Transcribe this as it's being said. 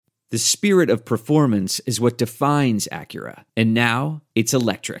The spirit of performance is what defines Acura. And now, it's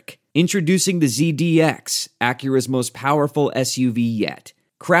electric. Introducing the ZDX, Acura's most powerful SUV yet.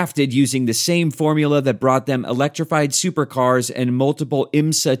 Crafted using the same formula that brought them electrified supercars and multiple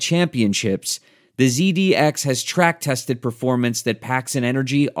IMSA championships, the ZDX has track-tested performance that packs an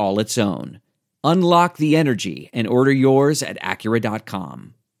energy all its own. Unlock the energy and order yours at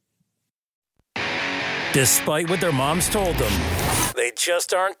Acura.com. Despite what their moms told them, they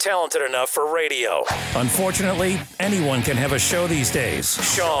just aren't talented enough for radio. Unfortunately, anyone can have a show these days.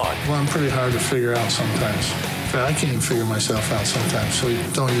 Sean. Well, I'm pretty hard to figure out sometimes. I can't even figure myself out sometimes, so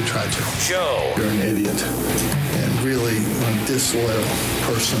don't you try to. Joe. You're an idiot and really a disloyal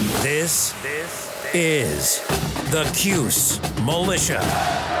person. This is the Cuse Militia.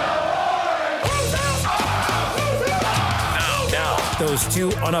 Those two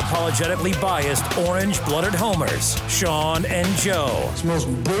unapologetically biased, orange-blooded homers, Sean and Joe. It's the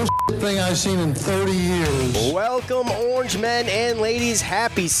most bullshit thing I've seen in 30 years. Welcome, orange men and ladies.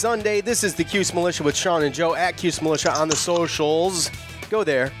 Happy Sunday. This is the Cuse Militia with Sean and Joe at Cuse Militia on the socials. Go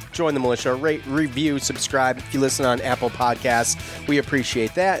there, join the militia, rate, review, subscribe. If you listen on Apple Podcasts, we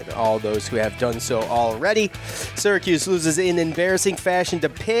appreciate that. All those who have done so already. Syracuse loses in embarrassing fashion to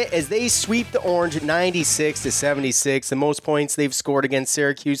Pitt as they sweep the Orange 96-76. The most points they've scored against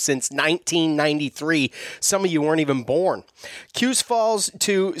Syracuse since 1993. Some of you weren't even born. Cuse falls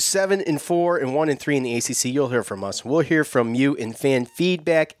to 7-4 and 1-3 in the ACC. You'll hear from us. We'll hear from you in fan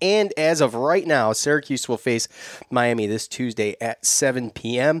feedback. And as of right now, Syracuse will face Miami this Tuesday at 7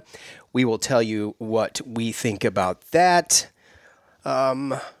 p.m. We will tell you what we think about that.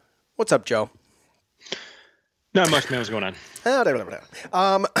 What's up, Joe? Not much, man. What's going on?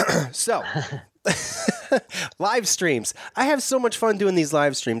 So, live streams. I have so much fun doing these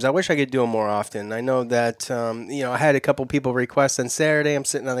live streams. I wish I could do them more often. I know that, I had a couple people request on Saturday. I'm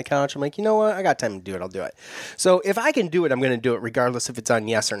sitting on the couch. I'm like, you know what? I got time to do it. I'll do it. So if I can do it, I'm going to do it regardless if it's on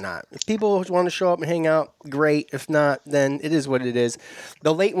yes or not. If people want to show up and hang out, great. If not, then it is what it is.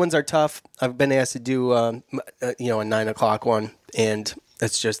 The late ones are tough. I've been asked to do, a 9 o'clock one, and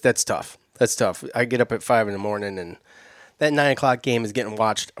that's tough. That's tough. I get up at 5 in the morning, and that 9 o'clock game is getting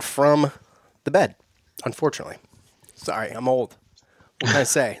watched from the bed, unfortunately. Sorry, I'm old. What can I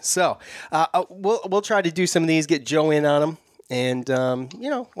say? So we'll try to do some of these, get Joe in on them, and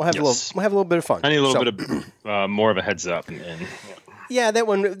we'll have a little bit of fun. I need a little bit of more of a heads up. Yeah, that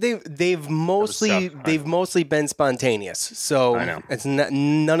one they've mostly been spontaneous. So I know. It's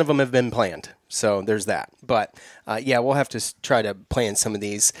none of them have been planned. So there's that. But we'll have to try to plan some of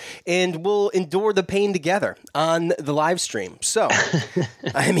these, and we'll endure the pain together on the live stream. So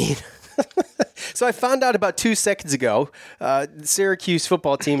I mean. So I found out about 2 seconds ago, the Syracuse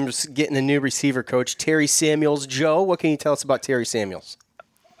football team is getting a new receiver coach, Terry Samuels. Joe, what can you tell us about Terry Samuels?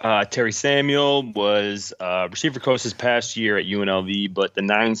 Terry Samuel was receiver coach this past year at UNLV, but the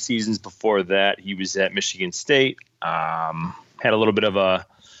 9 seasons before that, he was at Michigan State. Had a little bit of I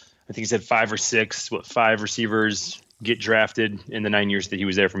think he said 5 or 6, 5 receivers get drafted in the 9 years that he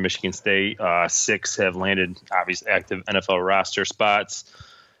was there for Michigan State. 6 have landed obvious active NFL roster spots.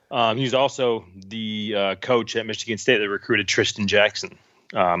 He was also the coach at Michigan State that recruited Tristan Jackson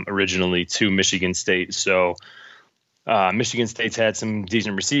originally to Michigan State. So Michigan State's had some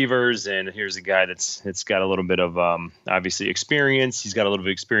decent receivers, and here's a guy that's got a little bit of obviously experience. He's got a little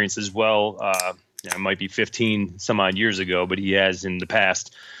bit of experience as well. It might be 15 some odd years ago, but he has in the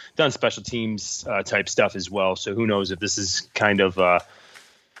past done special teams type stuff as well. So who knows if this is kind of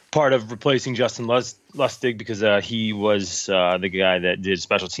part of replacing Justin Lustig, because he was the guy that did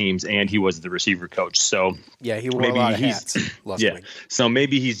special teams and he was the receiver coach. So yeah, he wore a lot of hats. Yeah, so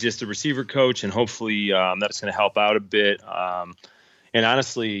maybe he's just a receiver coach, and hopefully that's going to help out a bit. And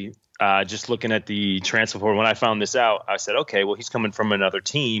honestly, just looking at the transfer portal, when I found this out, I said, okay, well, he's coming from another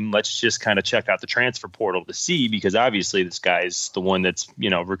team. Let's just kind of check out the transfer portal to see, because obviously this guy's the one that's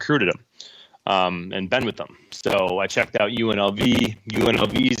recruited him. And been with them. So I checked out UNLV.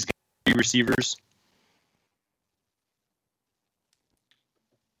 UNLV's got 3 receivers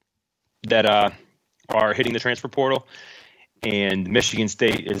that are hitting the transfer portal, and Michigan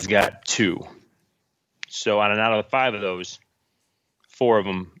State has got 2. So out of the 5 of those, 4 of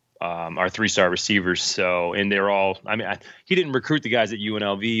them are 3-star receivers. So, and they're all, he didn't recruit the guys at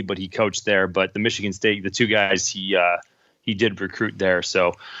UNLV, but he coached there. But the Michigan State, the 2 guys he did recruit there.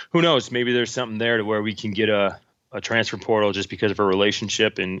 So who knows? Maybe there's something there to where we can get a transfer portal just because of a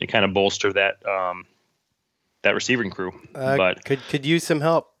relationship and kind of bolster that receiving crew. But could use some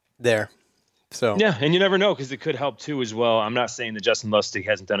help there. So yeah, and you never know, because it could help too as well. I'm not saying that Justin Lustig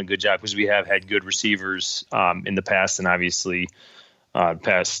hasn't done a good job, because we have had good receivers in the past, and obviously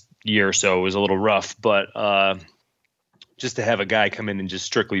past year or so was a little rough, but just to have a guy come in and just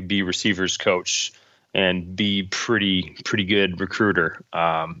strictly be receivers coach and be pretty good recruiter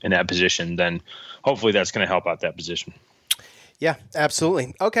in that position, then hopefully that's going to help out that position. Yeah,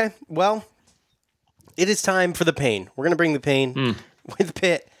 absolutely. Okay, well, it is time for the pain. We're going to bring the pain with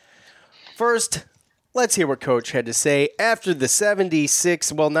Pitt. First, let's hear what Coach had to say after the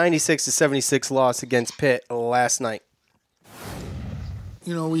 96-76 loss against Pitt last night.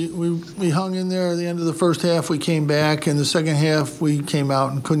 You know, we hung in there at the end of the first half. We came back. In the second half, we came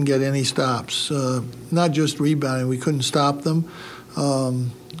out and couldn't get any stops. Not just rebounding. We couldn't stop them.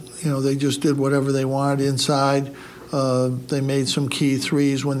 They just did whatever they wanted inside. They made some key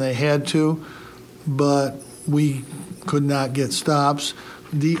threes when they had to, but we could not get stops.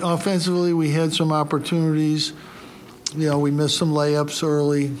 Offensively, we had some opportunities. We missed some layups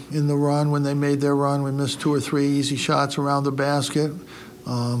early in the run when they made their run. We missed 2 or 3 easy shots around the basket.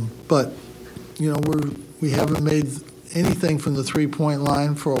 But we haven't made anything from the three-point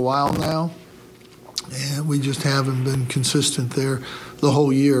line for a while now, and we just haven't been consistent there the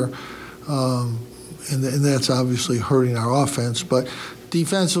whole year. And that's obviously hurting our offense. But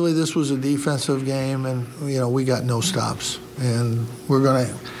defensively, this was a defensive game, and we got no stops. And we're going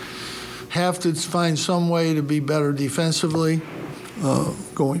to have to find some way to be better defensively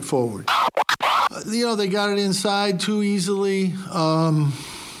going forward. They got it inside too easily.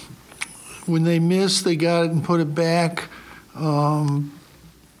 When they missed, they got it and put it back. But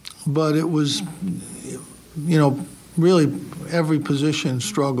it was, really every position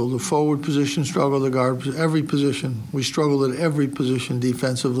struggled. The forward position struggled, the guard, every position. We struggled at every position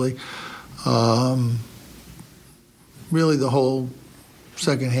defensively. Really the whole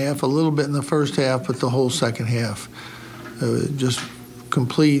second half, a little bit in the first half, but the whole second half. Just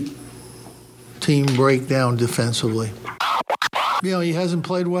complete team breakdown defensively. He hasn't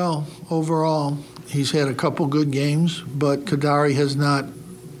played well overall. He's had a couple good games, but Kadari has not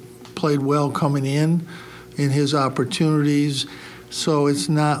played well coming in his opportunities, so it's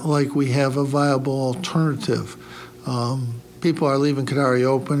not like we have a viable alternative. People are leaving Kadari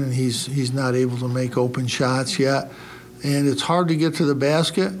open, and he's not able to make open shots yet. And it's hard to get to the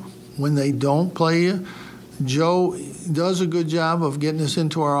basket when they don't play you. Joe does a good job of getting us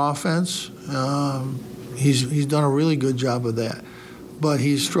into our offense. He's done a really good job of that. But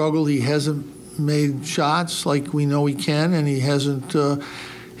he's struggled. He hasn't made shots like we know he can, and he hasn't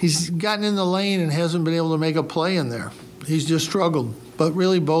he's gotten in the lane and hasn't been able to make a play in there. He's just struggled. But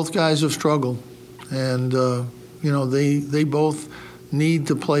really both guys have struggled. And, they both need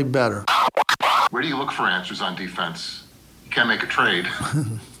to play better. Where do you look for answers on defense? You can't make a trade.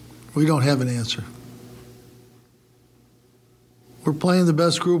 We don't have an answer. We're playing the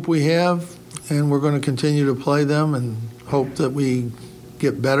best group we have, and we're going to continue to play them and hope that we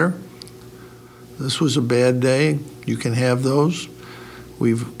get better. This was a bad day. You can have those.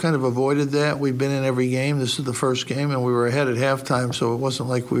 We've kind of avoided that. We've been in every game. This is the first game, and we were ahead at halftime, so it wasn't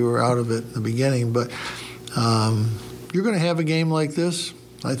like we were out of it in the beginning. But you're going to have a game like this,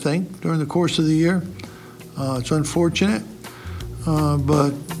 I think, during the course of the year. It's unfortunate,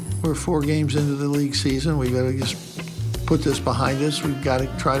 but we're 4 games into the league season. We've got to just put this behind us. We've got to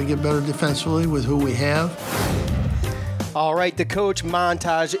try to get better defensively with who we have. All right, the coach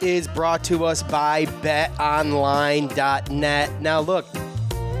montage is brought to us by betonline.net. Now, look,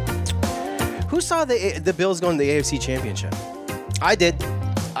 who saw the Bills going to the AFC Championship? I did.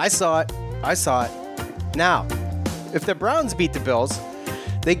 I saw it. Now, if the Browns beat the Bills,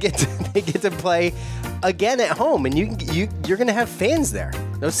 they get to play again at home, and you're going to have fans there.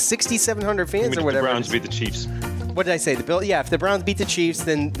 Those 6,700 fans or whatever. The Browns beat the Chiefs. What did I say? The Bill? Yeah, if the Browns beat the Chiefs,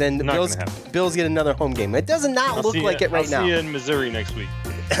 then the Bills get another home game. It does not look like it right now. I'll see you in Missouri next week.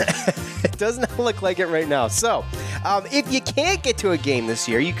 It does not look like it right now. So, if you can't get to a game this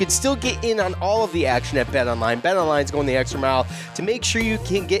year, you could still get in on all of the action at BetOnline. BetOnline's going the extra mile to make sure you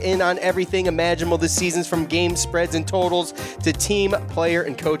can get in on everything imaginable this season, from game spreads and totals to team, player,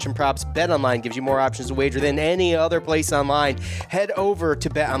 and coach and props. BetOnline gives you more options to wager than any other place online. Head over to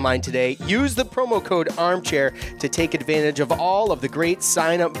BetOnline today. Use the promo code ARMCHAIR to take advantage of all of the great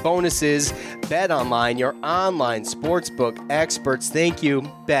sign-up bonuses. BetOnline, your online sportsbook experts. Thank you,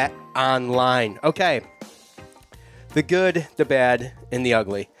 BetOnline. Okay. The good, the bad, and the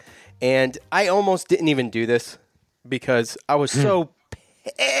ugly. And I almost didn't even do this because I was so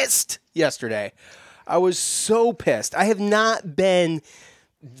pissed yesterday. I was so pissed. I have not been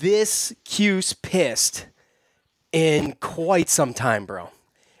this Cuse pissed in quite some time, bro.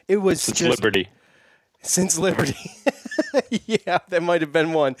 It was Since Liberty. Since Liberty. Yeah, that might have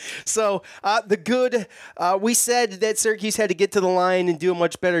been one. So the good, we said that Syracuse had to get to the line and do a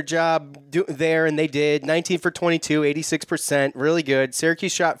much better job there, and they did. 19 for 22, 86%, really good.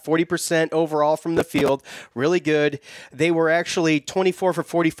 Syracuse shot 40% overall from the field, really good. They were actually 24 for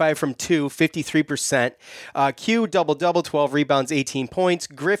 45 from 2, 53%. Q, double-double, 12 rebounds, 18 points.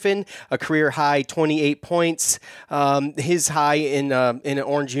 Griffin, a career high, 28 points. His high in an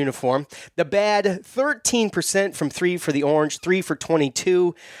orange uniform. The bad, 13% from 3 for the Orange, 3 for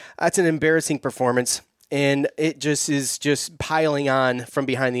 22. That's an embarrassing performance. And it just is just piling on from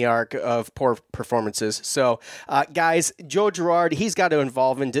behind the arc of poor performances. So, guys, Joe Girard, he's got to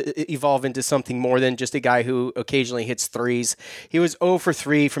evolve into something more than just a guy who occasionally hits threes. He was 0 for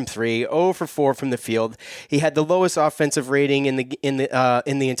 3 from 3, 0 for 4 from the field. He had the lowest offensive rating in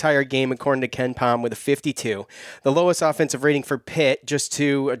the entire game, according to Ken Pom, with a 52. The lowest offensive rating for Pitt, just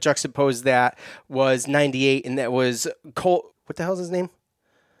to juxtapose that, was 98, and that was Cole. What the hell's his name?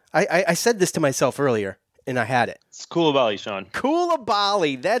 I said this to myself earlier, and I had it. It's Koulibaly, Sean.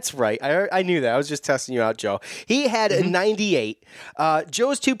 Koulibaly, that's right. I knew that. I was just testing you out, Joe. He had a 98.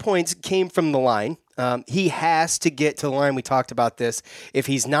 Joe's 2 points came from the line. He has to get to the line. We talked about this. If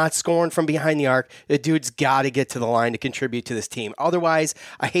he's not scoring from behind the arc, the dude's got to get to the line to contribute to this team. Otherwise,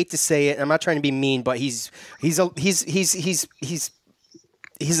 I hate to say it, I'm not trying to be mean, but he's a I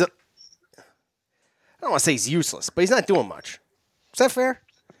don't want to say he's useless, but he's not doing much. Is that fair?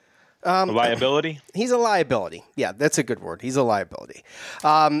 A liability? He's a liability. Yeah, that's a good word. He's a liability.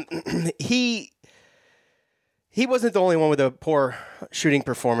 He wasn't the only one with a poor shooting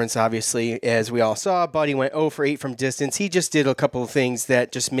performance, obviously, as we all saw. Buddy went 0 for 8 from distance. He just did a couple of things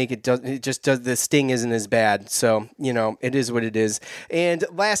that just make it the sting isn't as bad. So, it is what it is. And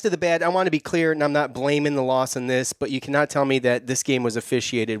last of the bad, I want to be clear, and I'm not blaming the loss on this, but you cannot tell me that this game was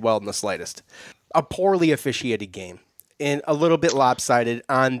officiated well in the slightest. A poorly officiated game. And a little bit lopsided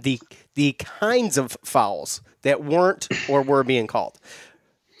on the kinds of fouls that weren't or were being called.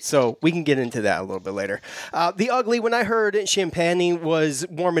 So we can get into that a little bit later. The ugly, when I heard Champagne was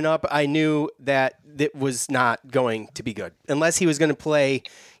warming up, I knew that it was not going to be good. Unless he was going to play,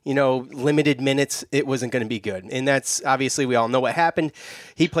 limited minutes, it wasn't going to be good. And that's obviously, we all know what happened.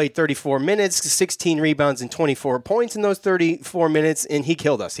 He played 34 minutes, 16 rebounds, and 24 points in those 34 minutes, and he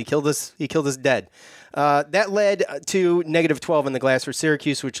killed us. He killed us dead. That led to negative 12 in the glass for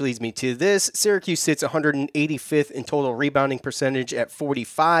Syracuse, which leads me to this. Syracuse sits 185th in total rebounding percentage at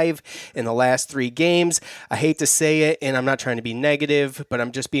 45 in the last 3 games. I hate to say it, and I'm not trying to be negative, but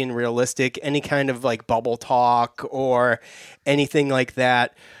I'm just being realistic. Any kind of bubble talk or anything like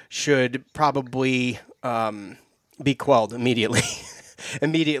that should probably be quelled immediately.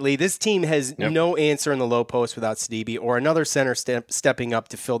 Immediately, this team has no answer in the low post without Stevie or another center stepping up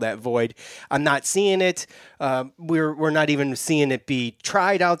to fill that void. I'm not seeing it. We're not even seeing it be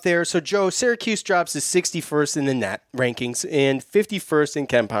tried out there. So, Joe, Syracuse drops to 61st in the net rankings and 51st in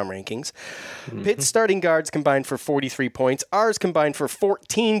KenPom rankings. Pitt's starting guards combined for 43 points. Ours combined for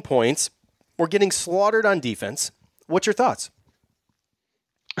 14 points. We're getting slaughtered on defense. What's your thoughts?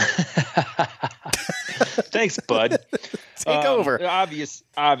 Thanks, bud. Take over.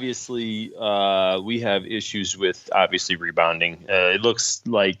 Obviously, we have issues with rebounding. It looks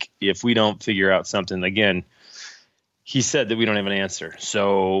like if we don't figure out something, again, he said that we don't have an answer.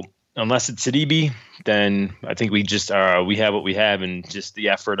 So unless it's Sidibe, then I think we just we have what we have, and just the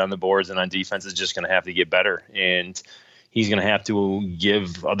effort on the boards and on defense is just going to have to get better. And he's going to have to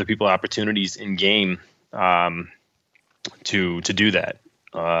give other people opportunities in game to do that.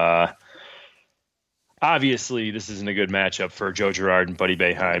 Obviously, this isn't a good matchup for Joe Girard and Buddy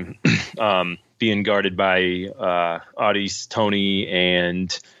Boeheim. Being guarded by Audis, Tony,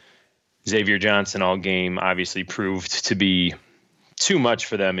 and Xavier Johnson all game obviously proved to be too much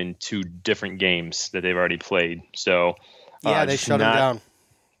for them in 2 different games that they've already played. So yeah, they shut them down.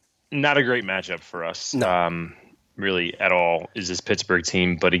 Not a great matchup for us. No. Really at all is this Pittsburgh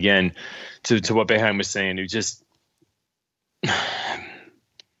team. But again, to what Boeheim was saying, it just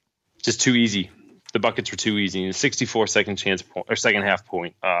too easy. The buckets were too easy. 64 second half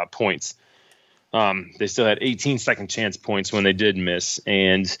points. They still had 18 second chance points when they did miss,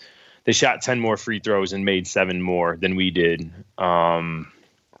 and they shot 10 more free throws and made 7 more than we did. Plus,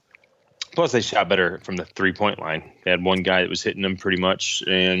 they shot better from the 3-point line. They had one guy that was hitting them pretty much,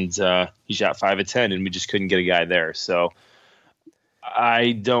 and he shot 5 of 10, and we just couldn't get a guy there. So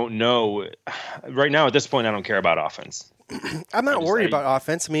I don't know. Right now, at this point, I don't care about offense. I'm not worried about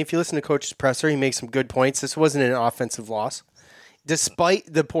offense. I mean, if you listen to Coach's presser, he makes some good points. This wasn't an offensive loss,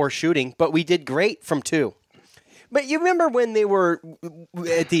 despite the poor shooting, but we did great from 2. But you remember when they were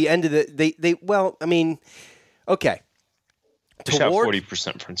at the end of okay. They shot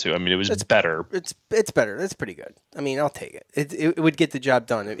 40% from 2. I mean, it was better. It's better. That's pretty good. I mean, I'll take it. It would get the job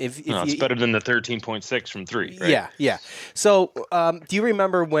done. It's better than the 13.6 from 3, right? Yeah. So, do you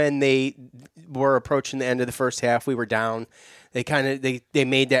remember when they were approaching the end of the first half? We were down. They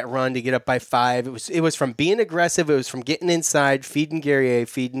made that run to get up by 5. It was from being aggressive. It was from getting inside, feeding Guerrier,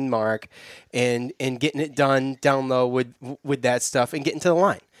 feeding Mark, and getting it done down low with that stuff and getting to the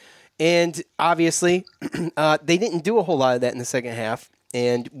line. And obviously, they didn't do a whole lot of that in the second half.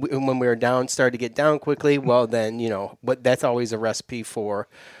 And when we were down, started to get down quickly. Well, then but that's always a recipe for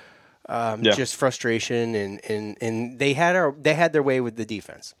just frustration. And they had their way with the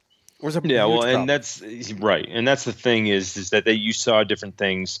defense. It was a huge problem. And that's right. And that's the thing is that you saw different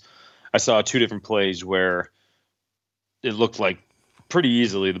things. I saw 2 different plays where it looked like pretty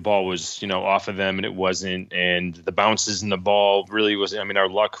easily the ball was, off of them and it wasn't. And the bounces in the ball really wasn't. I mean, our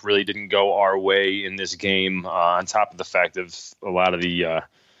luck really didn't go our way in this game, on top of the fact of a lot of the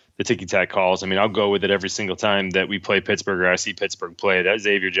ticky-tack calls. I mean, I'll go with it every single time that we play Pittsburgh or I see Pittsburgh play. That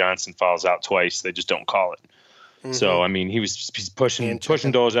Xavier Johnson fouls out twice. They just don't call it. Mm-hmm. So, I mean, he's pushing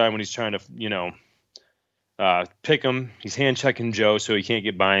Dolezaj when he's trying to, pick him. He's hand checking Joe so he can't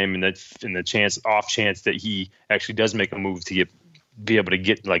get by him. And that's in the off chance that he actually does make a move to be able to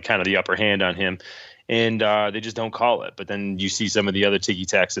get like kind of the upper hand on him. And they just don't call it. But then you see some of the other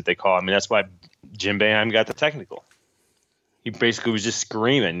ticky-tacks that they call. I mean, that's why Jim Boeheim got the technical. He basically was just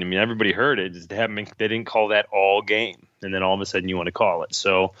screaming. I mean, everybody heard it. They didn't call that all game. And then all of a sudden you want to call it.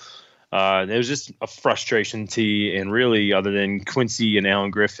 So, it was just a frustration tee, and really, other than Quincy and Alan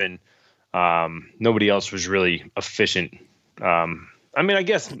Griffin, nobody else was really efficient. I mean, I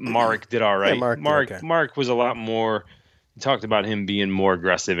guess Mark did all right. Yeah, Mark was a lot more. Talked about him being more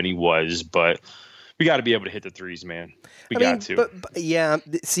aggressive, and he was. But we got to be able to hit the threes, man. We got to. But yeah,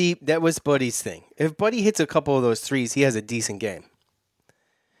 see, that was Buddy's thing. If Buddy hits a couple of those threes, he has a decent game.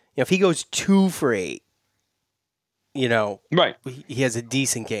 If he goes 2 for 8. Right. He has a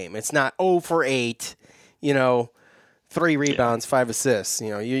decent game. It's not 0 for 8, 3 rebounds, 5 assists.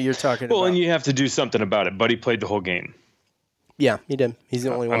 You're talking about. Well, and you have to do something about it. Buddy played the whole game. Yeah, he did. He's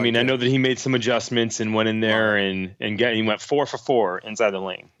the only one. I mean, I know that he made some adjustments and went in there and he went 4 for 4 inside the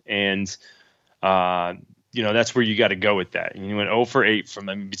lane. And, that's where you got to go with that. And he went 0 for 8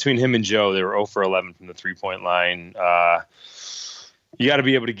 between him and Joe, they were 0 for 11 from the 3-point line. You got to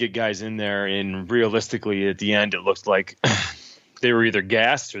be able to get guys in there, and realistically, at the end, it looked like they were either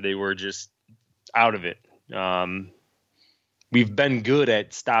gassed or they were just out of it. We've been good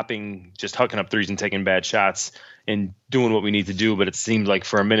at stopping, just hucking up threes and taking bad shots and doing what we need to do, but it seemed like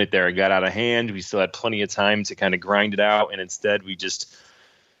for a minute there it got out of hand. We still had plenty of time to kind of grind it out, and instead we just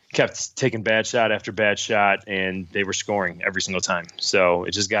kept taking bad shot after bad shot, and they were scoring every single time. So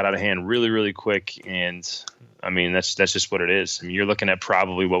it just got out of hand really, really quick, and I mean, that's just what it is. I mean, you're looking at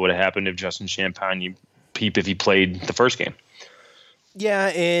probably what would have happened if Justin Champagne if he played the first game. Yeah,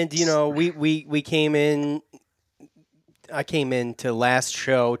 and we came in. I came into last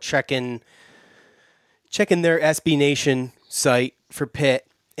show checking their SB Nation site for Pitt,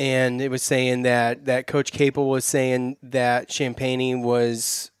 and it was saying that Coach Capel was saying that Champagne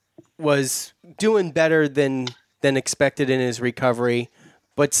was doing better than expected in his recovery,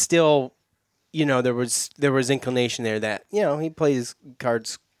 but still. There was inclination there that, he plays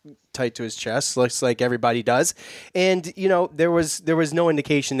cards tight to his chest, looks like everybody does. And, there was no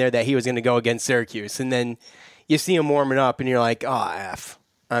indication there that he was going to go against Syracuse. And then you see him warming up and you're like, oh, F.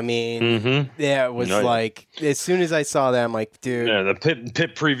 I mean, yeah, it was like, as soon as I saw that, I'm like, dude. Yeah, the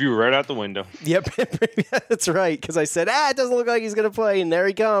Pitt preview right out the window. Yep, that's right. Because I said, it doesn't look like he's going to play, and there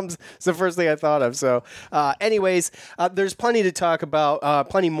he comes. It's the first thing I thought of. So, anyways, there's plenty to talk about,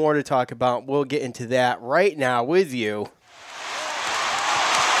 plenty more to talk about. We'll get into that right now with you.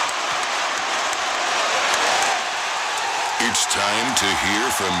 It's time to hear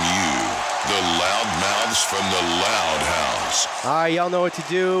from you, the loudmouths from the Loud House. All right, y'all know what to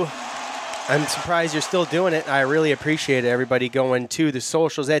do. I'm surprised you're still doing it. I really appreciate it. Everybody going to the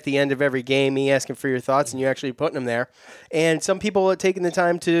socials at the end of every game, me asking for your thoughts, and you actually putting them there. And some people are taking the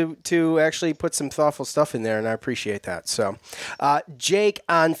time to actually put some thoughtful stuff in there, and I appreciate that. So, Jake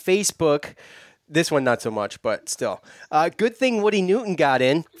on Facebook. This one not so much, but still. Good thing Woody Newton got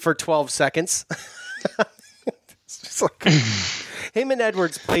in for 12 seconds. It's like, him and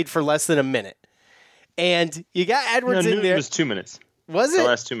Edwards played for less than a minute. And you got Edwards in there. It was 2 minutes. Was it? The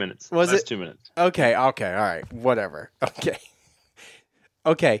last 2 minutes. Was it? 2 minutes. Okay, all right, whatever.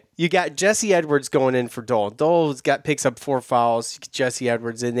 Okay, you got Jesse Edwards going in for Dole. Dole's picks up 4 fouls. Jesse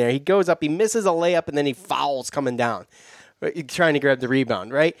Edwards in there. He goes up, he misses a layup, and then he fouls coming down, trying to grab the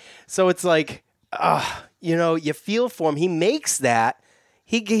rebound, right? So it's like, you feel for him. He makes that.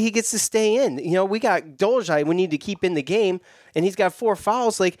 He gets to stay in. We got Dolezaj we need to keep in the game, and he's got 4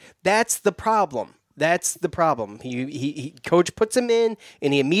 fouls. Like, that's the problem. That's the problem. He coach puts him in,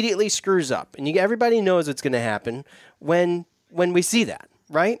 and he immediately screws up. And everybody knows what's going to happen when we see that,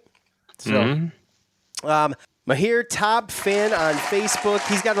 right? So, Mahir Top Fan on Facebook.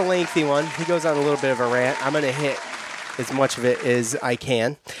 He's got a lengthy one. He goes on a little bit of a rant. I'm going to hit as much of it as I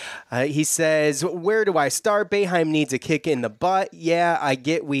can. He says, where do I start? Boeheim needs a kick in the butt. Yeah, I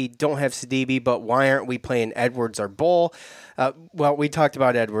get we don't have Sidibe, but why aren't we playing Edwards or Bull? Well, we talked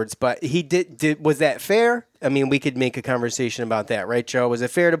about Edwards, but he did. Was that fair? I mean, we could make a conversation about that, right, Joe? Was it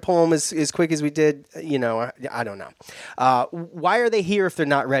fair to pull him as quick as we did? I don't know. Why are they here if they're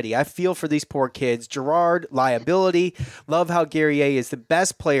not ready? I feel for these poor kids. Gerard, liability. Love how Guerrier is the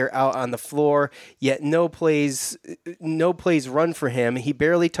best player out on the floor, yet no plays run for him. He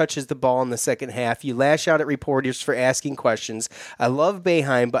barely touches the ball in the second half. You lash out at reporters for asking questions. I love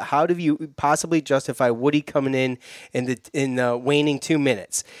Boeheim, but how do you possibly justify Woody coming in the waning 2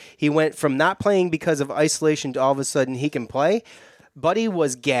 minutes? He went from not playing because of isolation to all of a sudden he can play. Buddy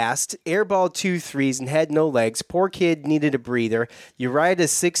was gassed, airballed 2 threes and had no legs. Poor kid needed a breather. You ride a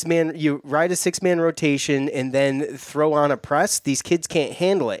six-man rotation and then throw on a press. These kids can't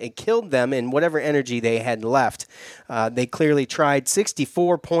handle it. It killed them and whatever energy they had left. They clearly tried.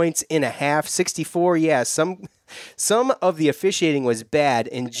 64 points in a half. 64, yeah. Some of the officiating was bad,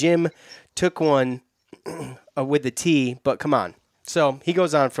 and Jim took one with the T, but come on. So he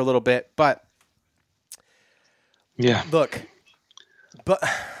goes on for a little bit, but yeah, look, but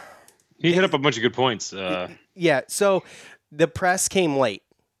he hit up a bunch of good points. Yeah, so the press came late,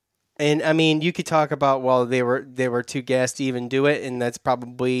 and I mean, you could talk about they were too gassed to even do it, and that's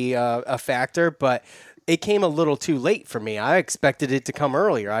probably a factor, but it came a little too late for me. I expected it to come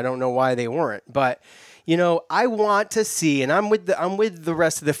earlier. I don't know why they weren't, but I want to see, and I'm with the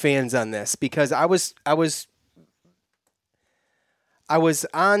rest of the fans on this because I was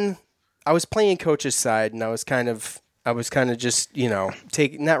playing coach's side, and I was kind of just,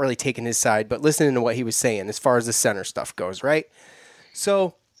 not really taking his side, but listening to what he was saying as far as the center stuff goes, right?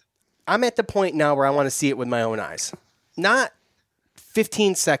 So I'm at the point now where I want to see it with my own eyes. Not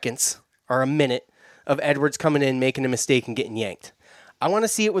 15 seconds or a minute of Edwards coming in, making a mistake, and getting yanked. I want to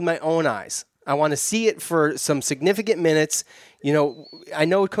see it with my own eyes. I want to see it for some significant minutes. I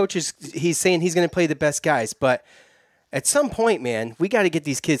know he's saying he's going to play the best guys, but at some point, man, we got to get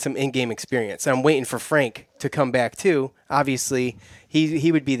these kids some in-game experience. I'm waiting for Frank to come back, too. Obviously,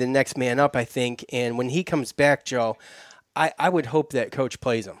 he would be the next man up, I think. And when he comes back, Joe, I would hope that coach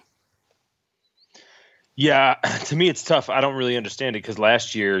plays him. Yeah, to me, it's tough. I don't really understand it because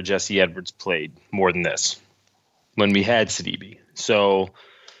last year, Jesse Edwards played more than this when we had Sidibe. So,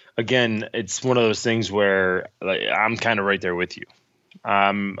 again, it's one of those things where I'm kind of right there with you.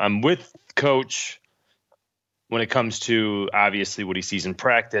 I'm with Coach when it comes to obviously what he sees in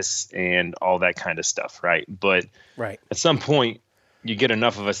practice and all that kind of stuff, right? But at some point, you get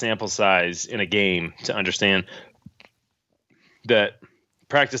enough of a sample size in a game to understand that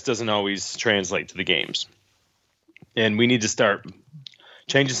practice doesn't always translate to the games. And we need to start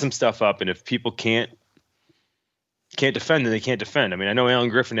changing some stuff up. And if people can't defend, then they can't defend. I mean, I know Alan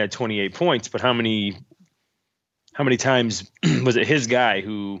Griffin had 28 points, but how many times was it his guy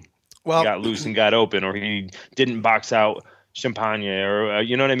who got loose and got open, or he didn't box out Champagne, or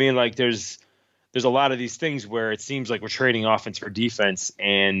you know what I mean? Like there's a lot of these things where it seems like we're trading offense for defense,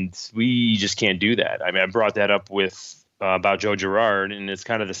 and we just can't do that. I mean, I brought that up with about Joe Girard, and it's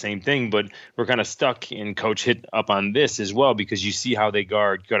kind of the same thing, but we're kind of stuck, and Coach hit up on this as well because you see how they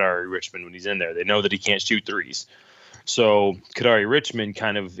guard Kadari Richmond when he's in there. They know that he can't shoot threes. So Kadari Richmond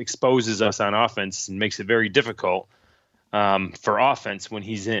kind of exposes us on offense and makes it very difficult for offense when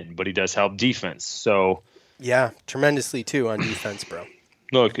he's in, but he does help defense. So yeah, tremendously too on defense, bro.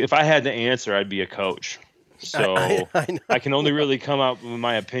 Look, if I had the answer, I'd be a coach. So I can only really come out with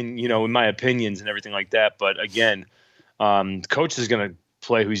my opinion, with my opinions and everything like that. But again, the coach is going to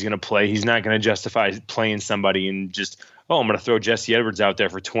play who he's going to play. He's not going to justify playing somebody and just, I'm going to throw Jesse Edwards out there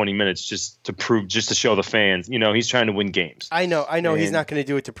for 20 minutes just to show the fans. He's trying to win games. I know. He's not going to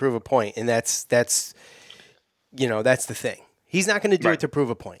do it to prove a point, and that's the thing. He's not going to do it to prove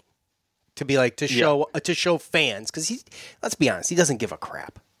a point. To be like to show fans, because let's be honest, he doesn't give a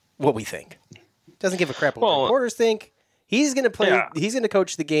crap what we think. Doesn't give a crap what reporters think. He's going to play. Yeah. He's going to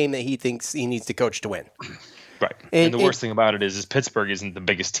coach the game that he thinks he needs to coach to win. Right. And the worst thing about it is Pittsburgh isn't the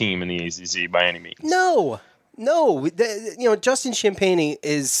biggest team in the ACC by any means. No. Justin Champagne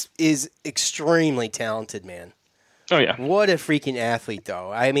is extremely talented, man. Oh yeah. What a freaking athlete,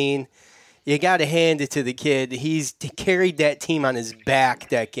 though. I mean, You got to hand it to the kid. He's carried that team on his back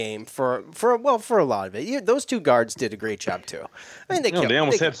that game for a lot of it. Yeah, those two guards did a great job too. I mean, They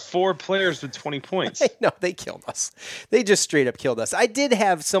almost had 4 players with 20 points. No, they killed us. They just straight up killed us. I did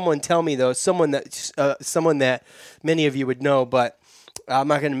have someone tell me though, someone that many of you would know, but I'm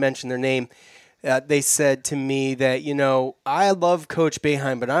not going to mention their name. They said to me that, I love Coach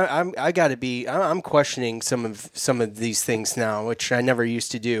Boeheim, but I'm questioning some of these things now, which I never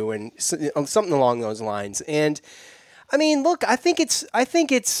used to do, and something along those lines. And I mean, look, I think it's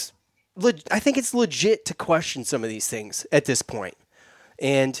legit to question some of these things at this point.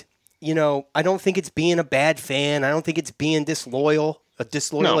 And I don't think it's being a bad fan. I don't think it's being disloyal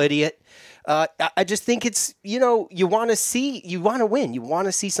idiot. I just think it's, you want to win. You want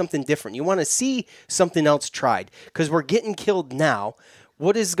to see something different. You want to see something else tried because we're getting killed now.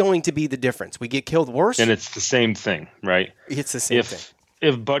 What is going to be the difference? We get killed worse? And it's the same thing, right? It's the same thing.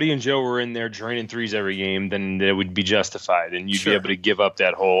 If Buddy and Joe were in there draining threes every game, then it would be justified. And you'd be able to give up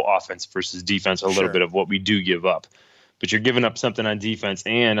that whole offense versus defense, a little bit of what we do give up. But you're giving up something on defense,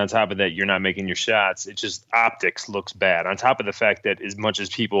 and on top of that, you're not making your shots. It just optics looks bad. On top of the fact that as much as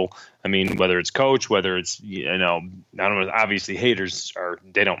people, I mean, whether it's coach, whether it's, I don't know, obviously haters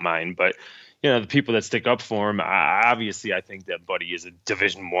they don't mind, but the people that stick up for him, obviously I think that Buddy is a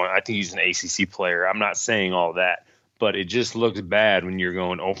Division I. I think he's an ACC player. I'm not saying all that, but it just looks bad when you're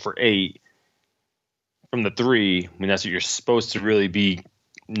going 0 for 8 from the 3. I mean, that's what you're supposed to really be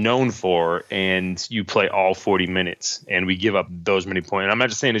known for, and you play all 40 minutes and we give up those many points. And I'm not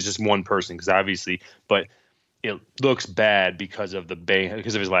just saying it's just one person, because obviously, but it looks bad because of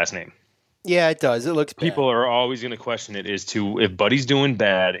because of his last name. Yeah, it does. It looks bad. People are always going to question it if Buddy's doing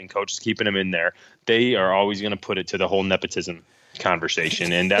bad and coach is keeping him in there, they are always going to put it to the whole nepotism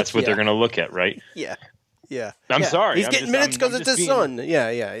conversation. And that's what they're going to look at, right? Yeah. Yeah. I'm sorry. He's getting minutes because it's his son.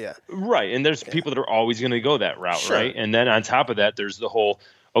 Yeah. Right. And there's people that are always going to go that route, right? And then on top of that, there's the whole,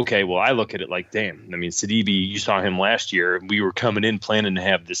 okay, well, I look at it like, damn. I mean, Sidibe, you saw him last year. We were coming in planning to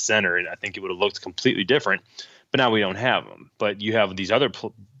have this center, and I think it would have looked completely different. But now we don't have him. But you have these other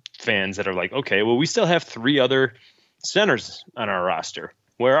fans that are like, okay, well, we still have 3 other centers on our roster.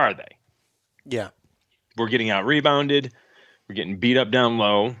 Where are they? Yeah. We're getting out rebounded. We're getting beat up down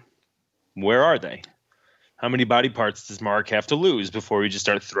low. Where are they? How many body parts does Mark have to lose before we just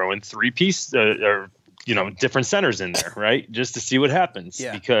start throwing 3 pieces or different centers in there, right? Just to see what happens.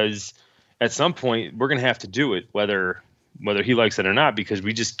 Yeah. Because at some point we're going to have to do it, whether he likes it or not, because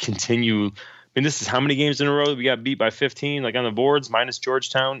we just continue. I mean, this is how many games in a row that we got beat by 15, like on the boards, minus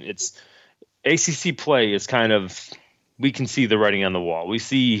Georgetown. It's ACC play is kind of, we can see the writing on the wall. We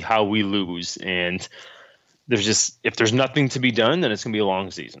see how we lose, and if there's nothing to be done, then it's going to be a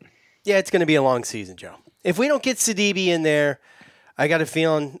long season. Yeah, it's going to be a long season, Joe. If we don't get Sidibe in there, I got a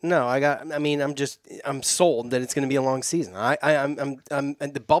feeling. I'm sold that it's going to be a long season. I'm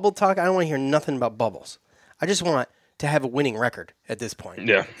the bubble talk. I don't want to hear nothing about bubbles. I just want to have a winning record at this point.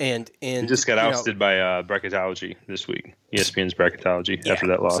 Yeah, and he just got ousted by bracketology this week. ESPN's bracketology after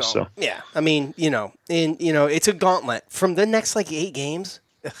that loss. So yeah, I mean, it's a gauntlet from the next 8 games.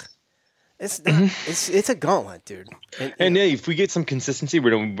 Ugh. It's a gauntlet, dude. And if we get some consistency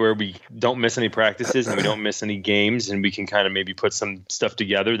where we don't miss any practices and we don't miss any games, and we can kind of maybe put some stuff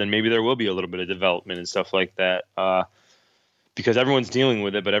together, then maybe there will be a little bit of development and stuff like that. Because everyone's dealing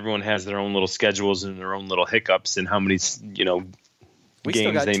with it, but everyone has their own little schedules and their own little hiccups and how many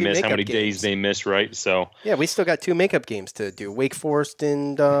games they miss, how many days they miss, right? So yeah, we still got 2 makeup games to do: Wake Forest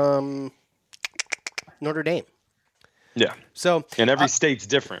and Notre Dame. Yeah. So and every state's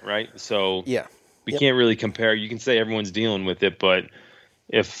different, right? So yeah, we can't really compare. You can say everyone's dealing with it, but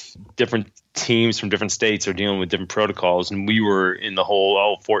if different teams from different states are dealing with different protocols, and we were in the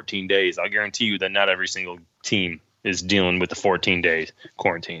whole 14 days, I'll guarantee you that not every single team is dealing with the 14 days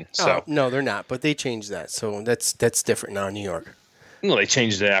quarantine. So no, they're not. But they changed that, so that's different now in New York. Well, they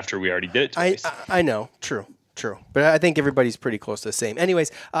changed it after we already did it twice. I know, true. But I think everybody's pretty close to the same.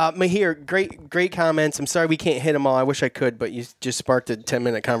 Anyways, Mahir, great comments. I'm sorry we can't hit them all. I wish I could, but you just sparked a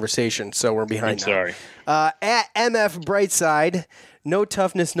 10-minute conversation, so we're behind now. Sorry. At MF Brightside, no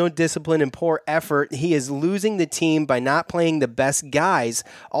toughness, no discipline, and poor effort. He is losing the team by not playing the best guys.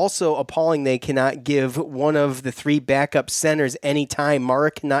 Also appalling they cannot give one of the 3 backup centers any time.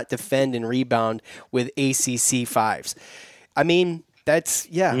 Mara cannot defend and rebound with ACC 5s. I mean, that's,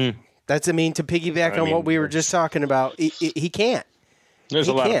 yeah. That's, to piggyback on what we were just talking about, he can't. There's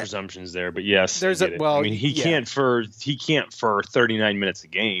a lot of presumptions there, but yes, he can't for 39 minutes a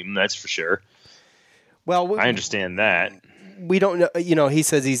game. That's for sure. Well, I understand that. We don't know. He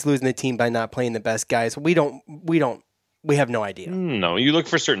says he's losing the team by not playing the best guys. We don't We have no idea. No, you look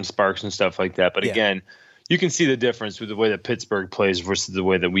for certain sparks and stuff like that. But again, you can see the difference with the way that Pittsburgh plays versus the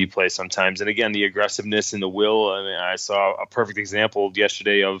way that we play sometimes. And again, the aggressiveness and the will. I mean, I saw a perfect example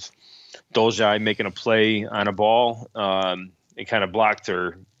yesterday of Dolzaj making a play on a ball. It kind of blocked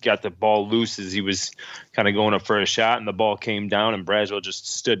or got the ball loose as he was kind of going up for a shot, and the ball came down, and Braswell just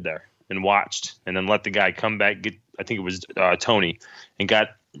stood there and watched, and then let the guy come back, I think it was Tony, and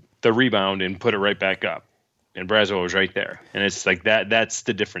got the rebound and put it right back up. And Braswell was right there. And it's like that's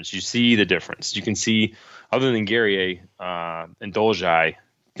the difference. You see the difference. You can see, other than Guerrier and Dolzaj,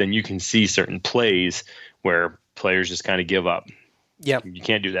 then you can see certain plays where players just kind of give up. Yep. You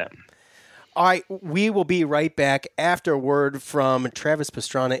can't do that. All right, we will be right back after a word from Travis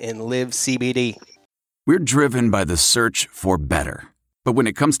Pastrana and Live CBD. We're driven by the search for better. But when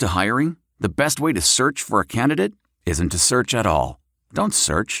it comes to hiring, the best way to search for a candidate isn't to search at all. Don't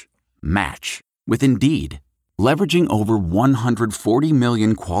search. Match with Indeed. Leveraging over 140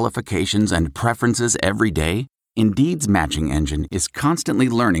 million qualifications and preferences every day, Indeed's matching engine is constantly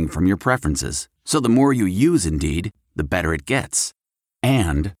learning from your preferences. So the more you use Indeed, the better it gets.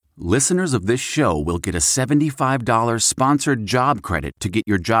 And listeners of this show will get a $75 sponsored job credit to get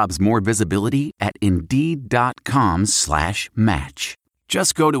your jobs more visibility at Indeed.com/match.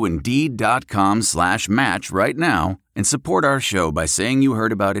 Just go to Indeed.com/match right now and support our show by saying you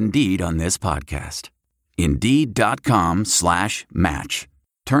heard about Indeed on this podcast. Indeed.com/match.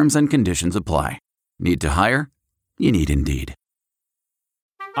 Terms and conditions apply. Need to hire? You need Indeed.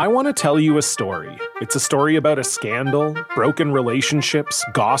 I want to tell you a story. It's a story about a scandal, broken relationships,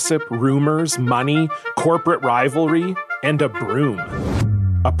 gossip, rumors, money, corporate rivalry, and a broom.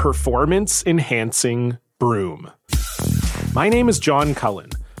 A performance-enhancing broom. My name is John Cullen.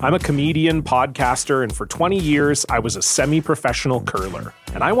 I'm a comedian, podcaster, and for 20 years, I was a semi-professional curler.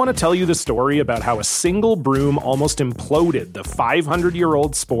 And I want to tell you the story about how a single broom almost imploded the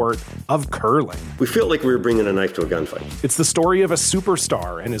 500-year-old sport of curling. We felt like we were bringing a knife to a gunfight. It's the story of a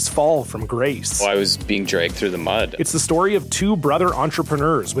superstar and his fall from grace. Well, I was being dragged through the mud. It's the story of two brother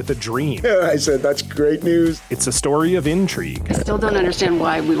entrepreneurs with a dream. I said, that's great news. It's a story of intrigue. I still don't understand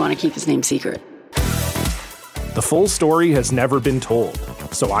why we want to keep his name secret. The full story has never been told,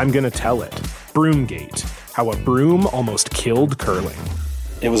 so I'm going to tell it. Broomgate, how a broom almost killed curling.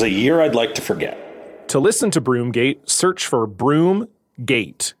 It was a year I'd like to forget. To listen to Broomgate, search for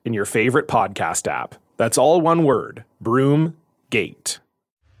Broomgate in your favorite podcast app. That's all one word, Broomgate.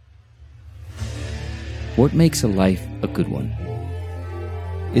 What makes a life a good one?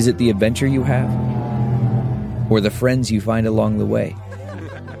 Is it the adventure you have? Or the friends you find along the way?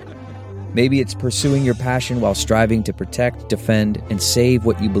 Maybe it's pursuing your passion while striving to protect, defend, and save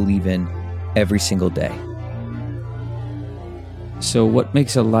what you believe in every single day. So what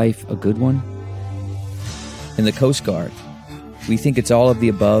makes a life a good one? In the Coast Guard, we think it's all of the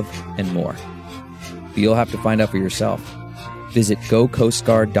above and more. But you'll have to find out for yourself. Visit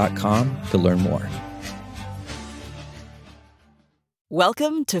gocoastguard.com to learn more.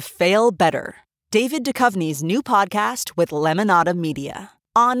 Welcome to Fail Better, David Duchovny's new podcast with Lemonada Media.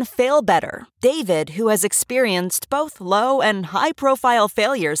 On Fail Better, David, who has experienced both low and high-profile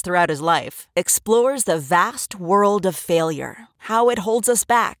failures throughout his life, explores the vast world of failure, how it holds us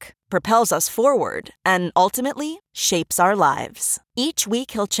back, propels us forward, and ultimately shapes our lives. Each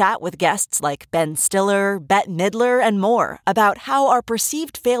week he'll chat with guests like Ben Stiller, Bette Midler, and more about how our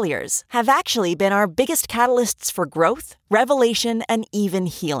perceived failures have actually been our biggest catalysts for growth, revelation, and even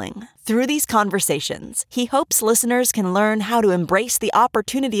healing. Through these conversations, he hopes listeners can learn how to embrace the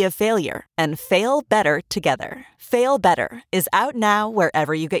opportunity of failure and fail better together. Fail Better is out now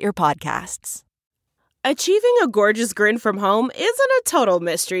wherever you get your podcasts. Achieving a gorgeous grin from home isn't a total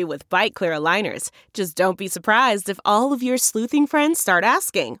mystery with Bite Clear aligners. Just don't be surprised if all of your sleuthing friends start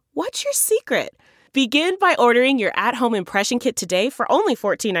asking, "What's your secret?" Begin by ordering your at-home impression kit today for only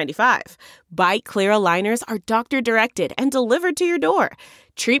 $14.95. Bite Clear aligners are doctor-directed and delivered to your door.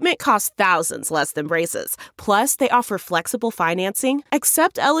 Treatment costs thousands less than braces. Plus, they offer flexible financing,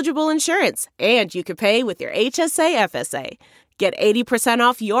 accept eligible insurance, and you can pay with your HSA FSA. Get 80%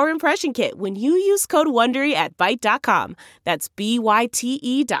 off your impression kit when you use code WONDERY at Byte.com. That's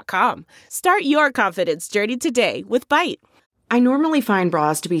BYTE.com. Start your confidence journey today with Byte. I normally find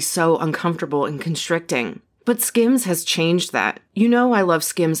bras to be so uncomfortable and constricting, but Skims has changed that. You know I love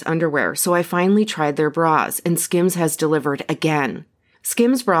Skims underwear, so I finally tried their bras, and Skims has delivered again.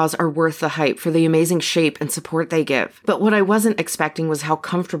 Skims bras are worth the hype for the amazing shape and support they give, but what I wasn't expecting was how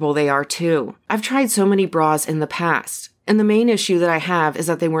comfortable they are too. I've tried so many bras in the past, and the main issue that I have is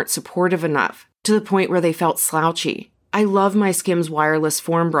that they weren't supportive enough, to the point where they felt slouchy. I love my Skims wireless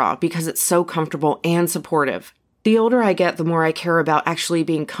form bra because it's so comfortable and supportive. The older I get, the more I care about actually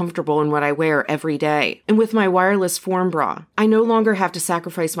being comfortable in what I wear every day. And with my wireless Form bra, I no longer have to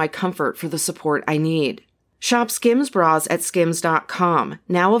sacrifice my comfort for the support I need. Shop Skims bras at skims.com,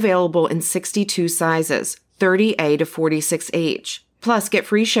 now available in 62 sizes, 30A to 46H. Plus, get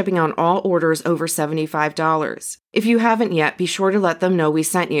free shipping on all orders over $75. If you haven't yet, be sure to let them know we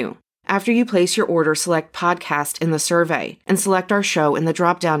sent you. After you place your order, select Podcast in the survey and select our show in the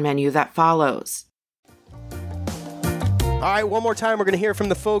drop-down menu that follows. All right, one more time, we're going to hear from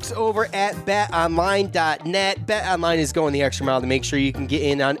the folks over at betonline.net. BetOnline is going the extra mile to make sure you can get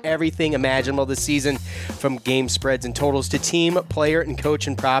in on everything imaginable this season, from game spreads and totals to team, player, and coach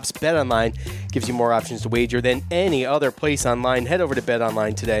and props. BetOnline gives you more options to wager than any other place online. Head over to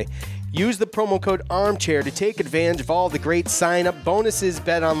BetOnline today. Use the promo code ARMCHAIR to take advantage of all the great sign-up bonuses.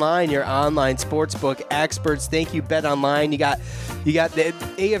 BetOnline, your online sportsbook experts. Thank you, BetOnline. You got the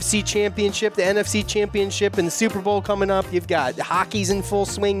AFC Championship, the NFC Championship, and the Super Bowl coming up. You've got hockey's in full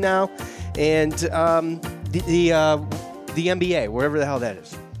swing now, and the NBA, wherever the hell that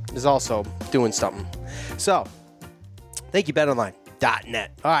is also doing something. So, thank you,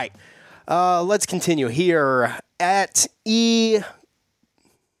 BetOnline.net. All right, let's continue here at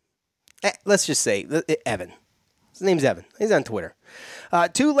let's just say, Evan. His name's Evan. He's on Twitter.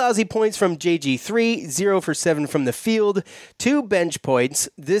 2 lousy points from JG3, 0 for 7 from the field, 2 bench points.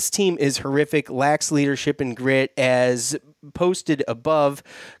 This team is horrific, lacks leadership and grit, as posted above.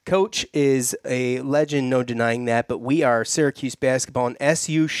 Coach is a legend, no denying that, but we are Syracuse basketball, and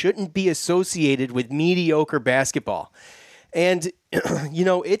SU shouldn't be associated with mediocre basketball. And,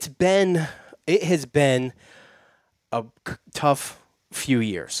 it has been a tough few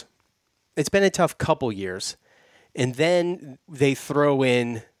years. It's been a tough couple years, and then they throw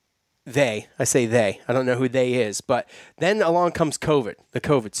in I say they, I don't know who they is, but then along comes COVID, the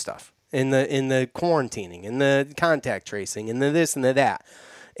COVID stuff, and the quarantining, and the contact tracing, and the this and the that,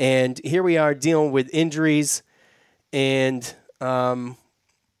 and here we are dealing with injuries, and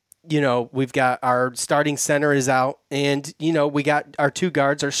we've got our starting center is out, and we got our 2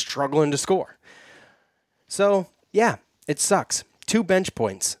 guards are struggling to score, so yeah, it sucks. 2 bench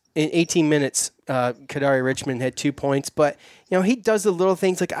points. In 18 minutes, Kadari Richmond had 2 points, but he does the little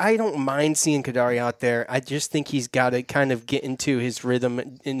things. Like, I don't mind seeing Kadari out there. I just think he's got to kind of get into his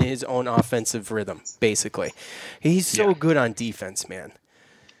rhythm, in his own offensive rhythm. Basically, he's so good on defense, man.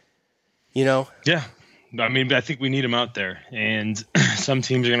 Yeah, I mean, I think we need him out there, and some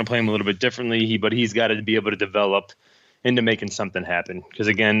teams are going to play him a little bit differently. But he's got to be able to develop into making something happen. Because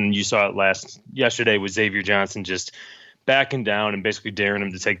again, you saw it yesterday with Xavier Johnson just backing down and basically daring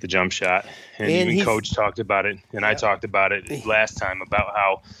him to take the jump shot. And even Coach talked about it, and I talked about it last time about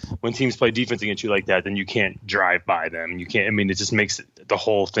how when teams play defense against you like that, then you can't drive by them. You can't. I mean, it just makes the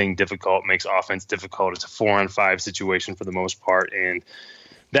whole thing difficult, makes offense difficult. It's a 4-on-5 situation for the most part, and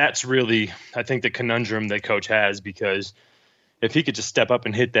that's really, I think, the conundrum that Coach has, because if he could just step up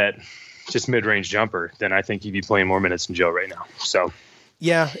and hit that just mid-range jumper, then I think he'd be playing more minutes than Joe right now. So.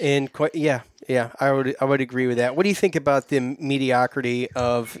 Yeah, and I would agree with that. What do you think about the mediocrity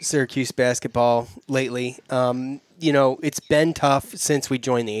of Syracuse basketball lately? It's been tough since we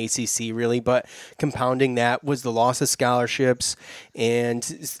joined the ACC, really, but compounding that was the loss of scholarships and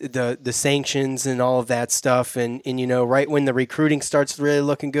the sanctions and all of that stuff. And right when the recruiting starts really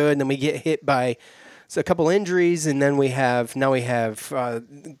looking good, and then we get hit by a couple injuries, and then we have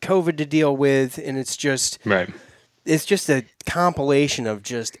COVID to deal with, and it's just right. It's just a compilation of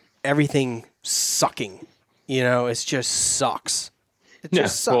just everything sucking. It just sucks. It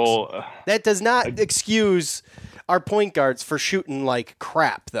just sucks. Well, that does not excuse our point guards for shooting like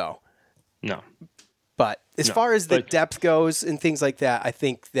crap, though. No. But as far as the depth goes and things like that, I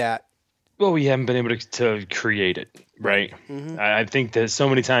think that... Well, we haven't been able to create it, right? Mm-hmm. I think that so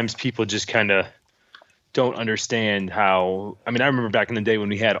many times people just kind of don't understand how... I mean, I remember back in the day when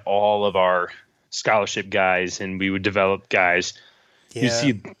we had all of our scholarship guys and we would develop guys. Yeah. You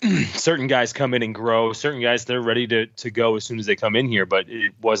see certain guys come in and grow, certain guys, they're ready to go as soon as they come in here, but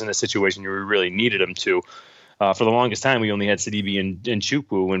it wasn't a situation where we really needed them to. For the longest time, we only had Sidibe and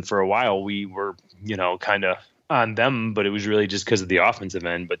Chukwu, and for a while we were, kind of on them, but it was really just because of the offensive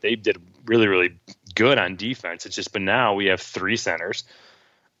end, but they did really, really good on defense. It's just, but now we have 3 centers.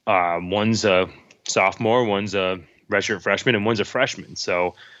 One's a sophomore, one's a redshirt freshman, and one's a freshman.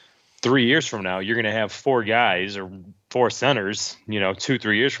 So 3 years from now, you're going to have 4 guys or 4 centers,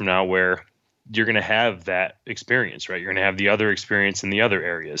 2-3 years from now, where you're going to have that experience, right? You're going to have the other experience in the other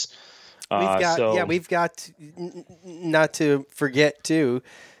areas. We've got, not to forget, too,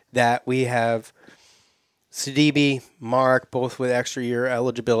 that we have Sidibe, Mark, both with extra year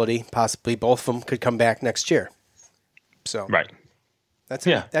eligibility. Possibly both of them could come back next year. So right. That's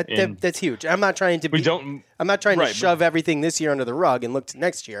Yeah, that's huge. I'm not trying to to shove everything this year under the rug and look to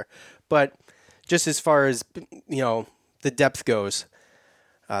next year, but just as far as the depth goes,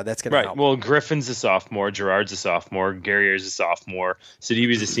 that's going to help. Well, Griffin's a sophomore, Gerard's a sophomore, Guerrier's a sophomore,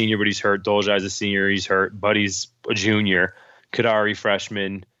 Sidibe's a senior, but he's hurt. Doljai's a senior, he's hurt. Buddy's a junior. Kadari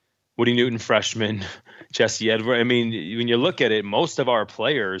freshman, Woody Newton freshman, Jesse Edward. I mean, when you look at it, most of our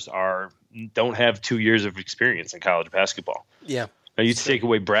players don't have 2 years of experience in college basketball. Yeah. Now you take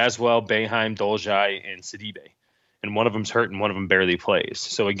away Braswell, Boeheim, Doljai, and Sidibe, and one of them's hurt and one of them barely plays.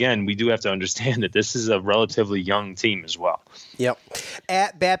 So again, we do have to understand that this is a relatively young team as well. Yep.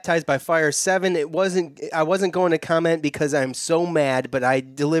 At Baptized by Fire 7, I wasn't going to comment because I'm so mad, but I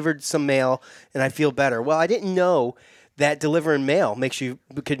delivered some mail and I feel better. Well, I didn't know that delivering mail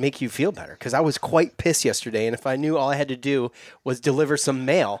could make you feel better, because I was quite pissed yesterday, and if I knew all I had to do was deliver some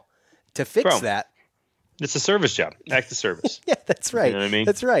mail to fix that. It's a service job. Act of service. Yeah, that's right. You know what I mean?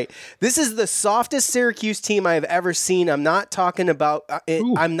 That's right. This is the softest Syracuse team I've ever seen. I'm not talking about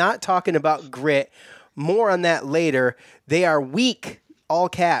I'm not talking about grit. More on that later. They are weak, all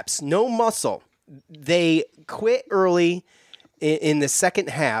caps, no muscle. They quit early in the second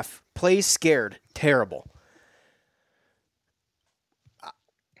half. Play scared. Terrible.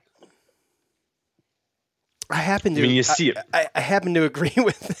 I happen to. I mean, you see it. I happen to agree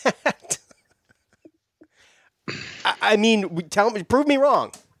with that. I mean, prove me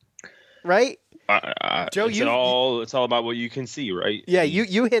wrong, right? Joe, it's all about what you can see, right? Yeah,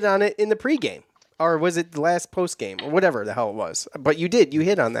 you hit on it in the pregame, or was it the last postgame, or whatever the hell it was? But you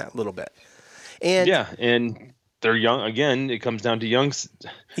hit on that a little bit, and and they're young again. It comes down to young.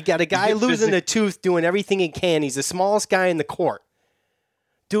 He got a guy losing a tooth, doing everything he can. He's the smallest guy in the court,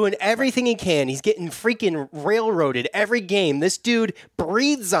 doing everything he can. He's getting freaking railroaded every game. This dude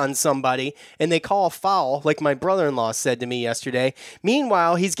breathes on somebody, and they call a foul, like my brother-in-law said to me yesterday.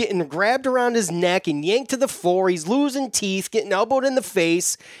 Meanwhile, he's getting grabbed around his neck and yanked to the floor. He's losing teeth, getting elbowed in the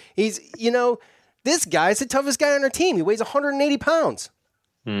face. He's, this guy's the toughest guy on our team. He weighs 180 pounds.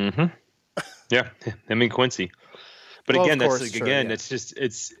 Mm-hmm. Yeah, him and Quincy. But again, it's just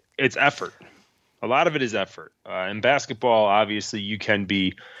it's effort. A lot of it is effort. In basketball, obviously, you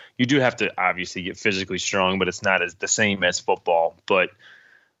do have to obviously get physically strong, but it's not the same as football. But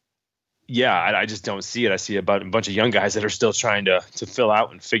yeah, I just don't see it. I see about a bunch of young guys that are still trying to fill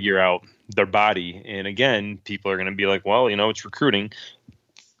out and figure out their body. And again, people are going to be like, well, it's recruiting.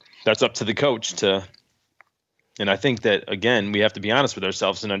 That's up to the coach to. And I think that, again, we have to be honest with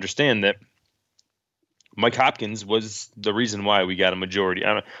ourselves and understand that Mike Hopkins was the reason why we got a majority.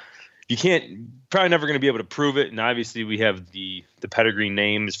 You can't, probably never going to be able to prove it. And obviously we have the pedigree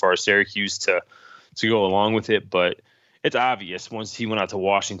name as far as Syracuse to go along with it. But it's obvious once he went out to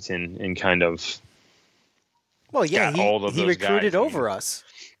Washington and kind of. Well, yeah, he recruited over us.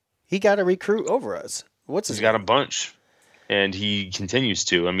 He got a recruit over us. He's got a bunch, and he continues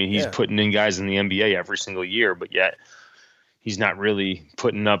to. I mean, he's putting in guys in the NBA every single year, but yet he's not really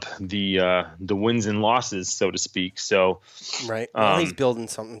putting up the wins and losses, so to speak. So, right. Well, he's building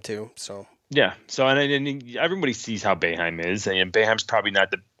something too. So yeah. So and everybody sees how Boeheim is, and Boeheim's probably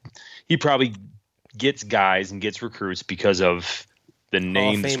not he probably gets guys and gets recruits because of the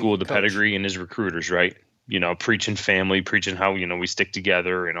name, the school, the pedigree, and his recruiters, right? Preaching family, preaching how we stick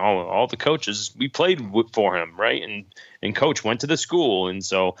together, and all the coaches we played for him, right? And coach went to the school, and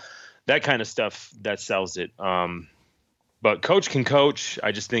so that kind of stuff that sells it. But coach can coach.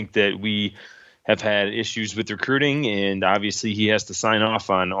 I just think that we have had issues with recruiting, and obviously he has to sign off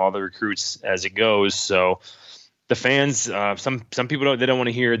on all the recruits as it goes. So the fans, some people don't want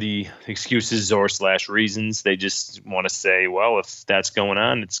to hear the excuses or / reasons. They just want to say, well, if that's going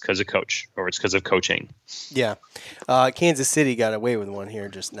on, it's because of coach or it's because of coaching. Yeah. Kansas City got away with one here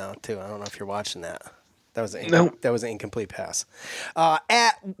just now too. I don't know if you're watching that. That was an incomplete pass.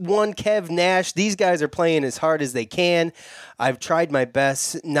 At one Kev Nash, these guys are playing as hard as they can. I've tried my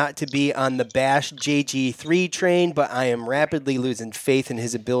best not to be on the bash JG3 train, but I am rapidly losing faith in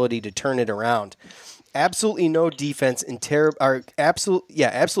his ability to turn it around. Absolutely no defense in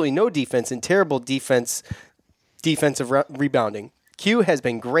absolutely no defense and terrible defensive rebounding. Q has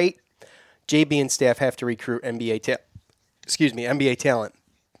been great. JB and staff have to recruit NBA talent.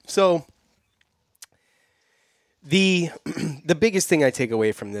 So the biggest thing I take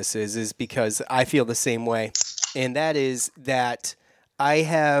away from this is because I feel the same way, and that is that I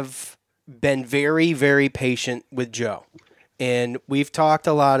have been very, very patient with Joe, and we've talked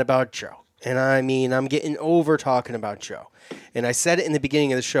a lot about Joe. And I mean, I'm getting over talking about Joe. And I said it in the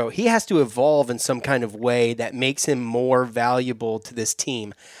beginning of the show. He has to evolve in some kind of way that makes him more valuable to this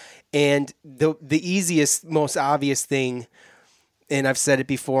team. And the easiest, most obvious thing, and I've said it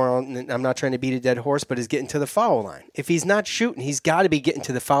before, and I'm not trying to beat a dead horse, but is getting to the foul line. If he's not shooting, he's got to be getting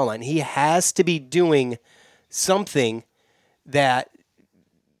to the foul line. He has to be doing something that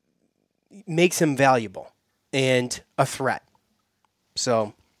makes him valuable and a threat.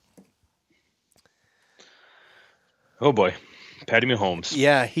 So. Oh, boy. Patty Mahomes.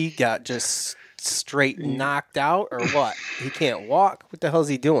 Yeah, he got just straight knocked out or what? He can't walk? What the hell is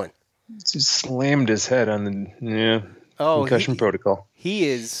he doing? Just slammed his head on the concussion protocol. He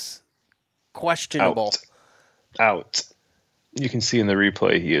is questionable. Out. You can see in the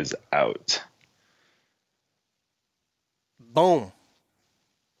replay he is out. Boom.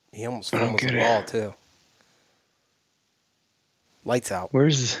 He almost fumbled the ball, too. Lights out.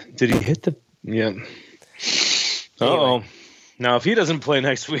 Did he hit the... Yeah. Uh-oh. Anyway. Now, if he doesn't play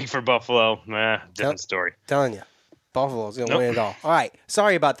next week for Buffalo, different story. Telling you. Buffalo's going to win it all. All right.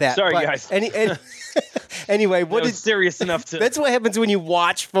 Sorry about that. Sorry, guys. Anyway, serious enough to... That's what happens when you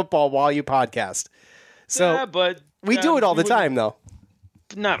watch football while you podcast. So yeah, but... We do it all the time, though.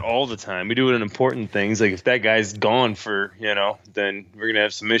 Not all the time. We do it in important things. Like, if that guy's gone for, then we're going to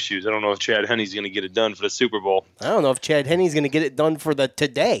have some issues. I don't know if Chad Henne's going to get it done for the Super Bowl. I don't know if Chad Henne's going to get it done for the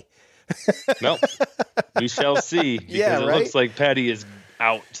today. No. We shall see. Because it looks like Patty is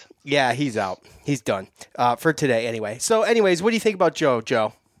out. Yeah, he's out. He's done for today anyway. So anyways, what do you think about Joe?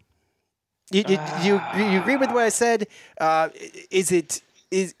 Joe? You agree with what I said? Is it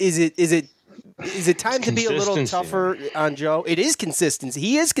time to be a little tougher on Joe? It is consistency.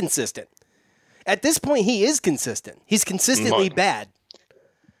 He is consistent. At this point, he is consistent. He's consistently bad.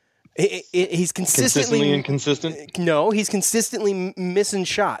 He's consistently inconsistent? No, he's consistently missing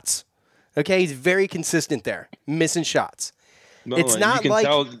shots. Okay, he's very consistent there, missing shots. No, it's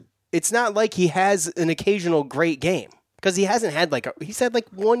not like he has an occasional great game, because he hasn't had he's had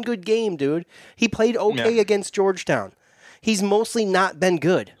one good game, dude. He played okay against Georgetown. He's mostly not been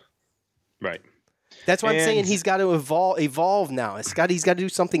good. Right. That's why I'm saying he's got to evolve now. He's got to do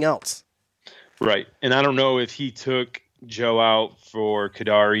something else. Right. And I don't know if he took Joe out for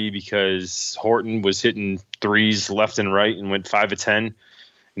Kadari because Horton was hitting threes left and right and went 5 of 10.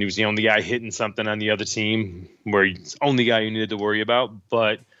 And he was the only guy hitting something on the other team where he's the only guy you needed to worry about.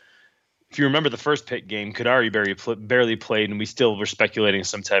 But if you remember the first Pitt game, Kadari barely played, and we still were speculating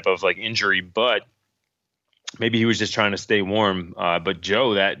some type of injury. But maybe he was just trying to stay warm. But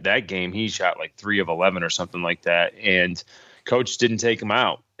Joe, that game, he shot 3 of 11 or something like that. And coach didn't take him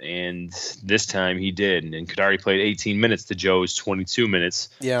out. And this time he did. And Kadari played 18 minutes to Joe's 22 minutes.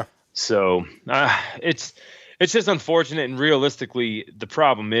 Yeah. So it's just unfortunate. And realistically, the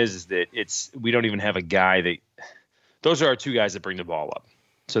problem is that we don't even have a guy that – those are our two guys that bring the ball up.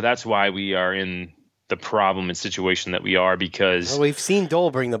 So that's why we are in the problem and situation that we are, because we've seen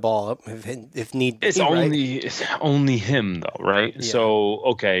Dole bring the ball up if need be. It's only him though, right? Yeah.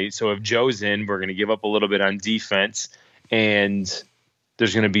 So if Joe's in, we're going to give up a little bit on defense, and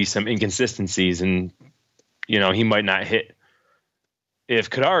there's going to be some inconsistencies, and he might not hit. If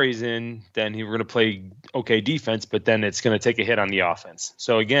Kadari's in, then we're going to play okay defense, but then it's going to take a hit on the offense.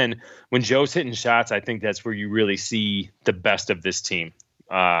 So again, when Joe's hitting shots, I think that's where you really see the best of this team.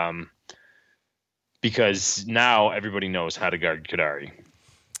 Because now everybody knows how to guard Kadari.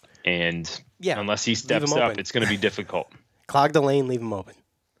 And unless he steps up, it's going to be difficult. Clog the lane, leave him open.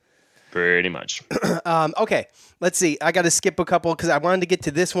 Pretty much. Okay, let's see. I got to skip a couple because I wanted to get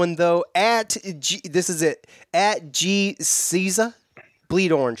to this one, though. This is it. At G Caesar,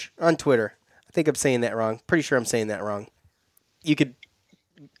 Bleed Orange on Twitter. I think I'm saying that wrong. Pretty sure I'm saying that wrong. You could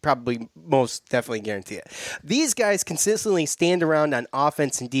probably most definitely guarantee it. These guys consistently stand around on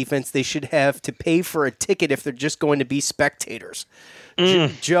offense and defense. They should have to pay for a ticket if they're just going to be spectators.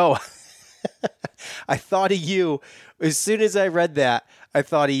 Joe, I thought of you. As soon as I read that, I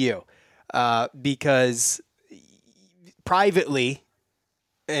thought of you. Because privately,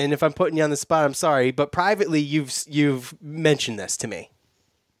 and if I'm putting you on the spot, I'm sorry, but privately you've mentioned this to me.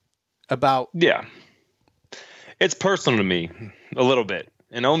 About... Yeah. It's personal to me, a little bit.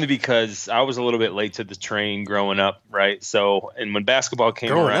 And only because I was a little bit late to the train growing up, right? So, and when basketball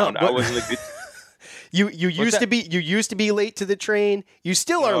came around, I wasn't a good. You used to be late to the train. You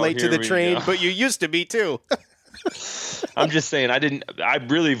still are late to the train, but you used to be too. I'm just saying,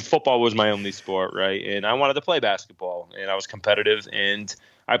 football was my only sport, right? And I wanted to play basketball, and I was competitive, and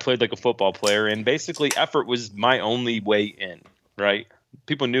I played like a football player, and basically effort was my only way in, right?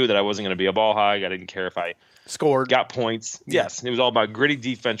 People knew that I wasn't going to be a ball hog. I didn't care if I scored, got points. Yeah. Yes, it was all about gritty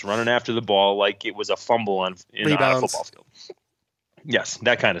defense, running after the ball like it was a fumble on a football field. Yes,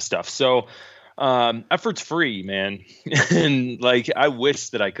 that kind of stuff. So Effort's free, man. And like, I wish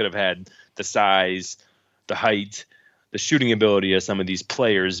that I could have had the size, the height, the shooting ability of some of these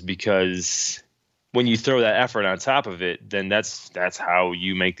players, because when you throw that effort on top of it, then that's how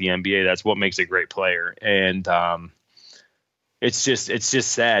you make the NBA. That's what makes a great player. And it's just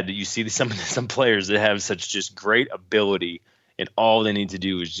sad that you see some players that have such just great ability, and all they need to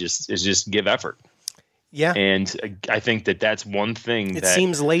do is just give effort. Yeah. And I think that's one thing it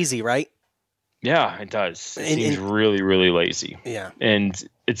seems lazy, right? Yeah, it does. It seems really, really lazy. Yeah. And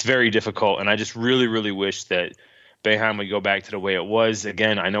it's very difficult. And I just really, really wish that Boeheim would go back to the way it was.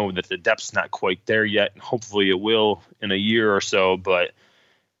 Again, I know that the depth's not quite there yet. Hopefully it will in a year or so. But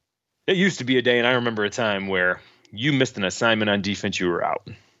it used to be a day, and I remember a time where you missed an assignment on defense, you were out.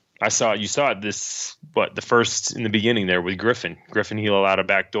 You saw it the first in the beginning there with Griffin. Griffin, he allowed a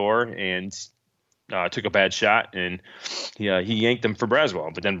back door and took a bad shot, and he yanked them for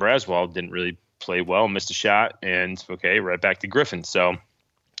Braswell. But then Braswell didn't really play well, missed a shot, and right back to Griffin. So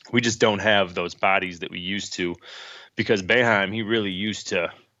we just don't have those bodies that we used to, because Boeheim, he really used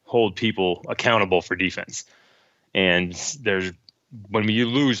to hold people accountable for defense. And when you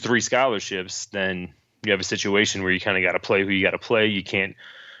lose 3 scholarships, then you have a situation where you kind of got to play who you got to play. You can't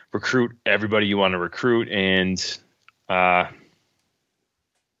recruit everybody you want to recruit. And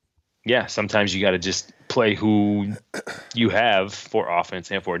sometimes you got to just play who you have for offense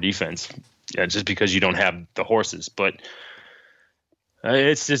and for defense, just because you don't have the horses. But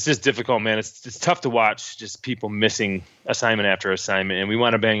it's just difficult, man. It's tough to watch, just people missing assignment after assignment. And we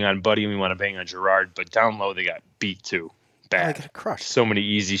want to bang on Buddy and we want to bang on Gerard, but down low they got beat too. Bad. I got crushed. So many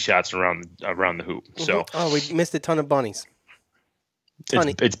easy shots around the hoop. So we missed a ton of bunnies.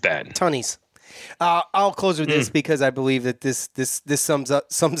 It's bad. Tunnies. I'll close with this because I believe that this sums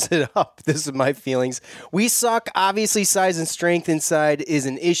it up. This is my feelings. We suck. Obviously, size and strength inside is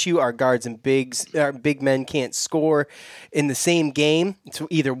an issue. Our guards and big men can't score in the same game. It's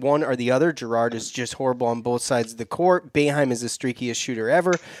either one or the other. Gerard is just horrible on both sides of the court. Boeheim is the streakiest shooter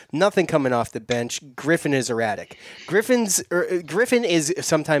ever. Nothing coming off the bench. Griffin is erratic. Griffin is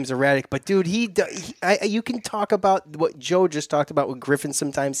sometimes erratic, but dude, you can talk about what Joe just talked about with Griffin.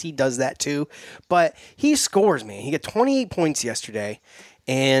 Sometimes he does that too. But he scores, man. He got 28 points yesterday.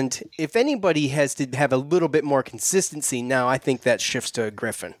 And if anybody has to have a little bit more consistency now, I think that shifts to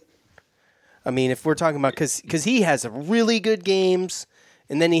Griffin. I mean, if we're talking about, because he has really good games,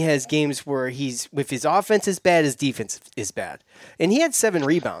 and then he has games where if his offense is bad, his defense is bad. And he had 7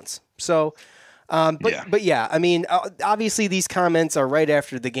 rebounds. So, but yeah, I mean, obviously these comments are right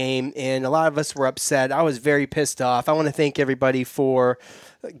after the game, and a lot of us were upset. I was very pissed off. I want to thank everybody for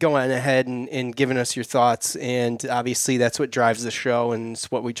going ahead and giving us your thoughts, and obviously that's what drives the show, and it's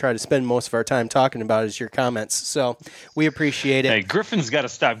what we try to spend most of our time talking about is your comments. So we appreciate it. Hey, Griffin's got to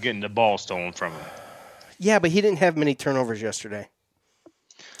stop getting the ball stolen from him. Yeah, but he didn't have many turnovers yesterday.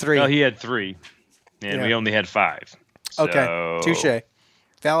 3. No, he had 3, and we only had 5. So... Okay, touche.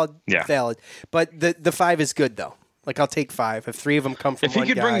 Valid. Yeah. Valid. But the 5 is good though. Like, I'll take 5 if 3 of them come from one guy. If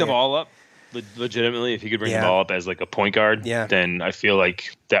he could bring the ball up. Legitimately, if he could bring the ball up as like a point guard, then I feel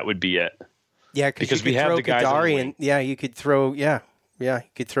like that would be it. Yeah, because we have the guys on the wing. You could throw you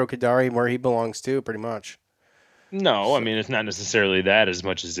could throw Kadari where he belongs to, pretty much. No, I mean, it's not necessarily that as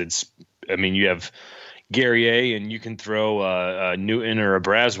much as you have Guerrier, and you can throw a Newton or a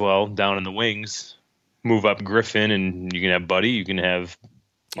Braswell down in the wings, move up Griffin, and you can have Buddy. You can have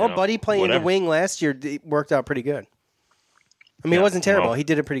Buddy playing the wing last year worked out pretty good. I mean, it wasn't terrible. Well, he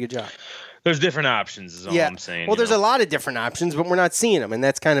did a pretty good job. There's different options is all I'm saying. Well, there's a lot of different options, but we're not seeing them, and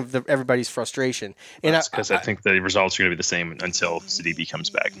that's kind of everybody's frustration. And that's because I think the results are going to be the same until Sidibe comes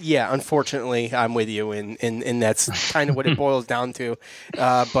back. Yeah, unfortunately, I'm with you, and that's kind of what it boils down to.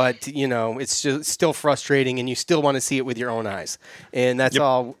 But, it's just still frustrating, and you still want to see it with your own eyes. And that's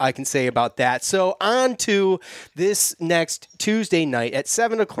all I can say about that. So on to this next Tuesday night at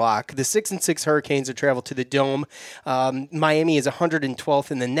 7 o'clock. The 6-6 Hurricanes are traveled to the Dome. Miami is 112th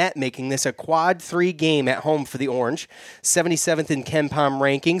in the net, making this a quad 3 game at home for the Orange. 77th in KenPom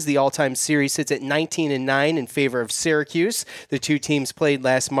rankings. The all-time series sits at 19-9 in favor of Syracuse. The two teams played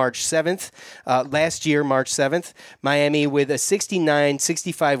last year, March 7th. Miami with a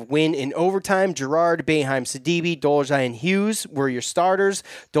 69-65 win in overtime. Gerard, Boeheim, Sidibe, Dolezaj, and Hughes were your starters.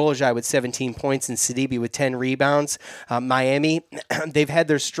 Dolezaj with 17 points and Sidibe with 10 rebounds. Miami, they've had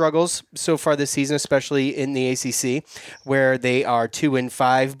their struggles so far this season, especially in the ACC, where they are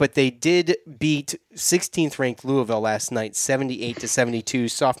 2-5, but they did did beat 16th ranked Louisville last night,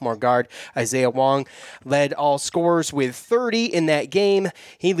 78-72. Sophomore guard Isaiah Wong led all scorers with 30 in that game.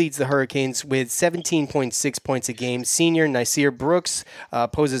 He leads the Hurricanes with 17.6 points a game. Senior Nasir Brooks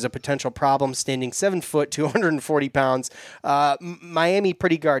poses a potential problem, standing 7 foot, 240 pounds. Miami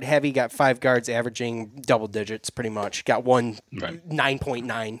pretty guard heavy, got 5 guards averaging double digits pretty much. Got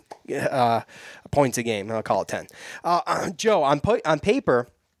 9.9 points a game. I'll call it 10. Joe, on paper,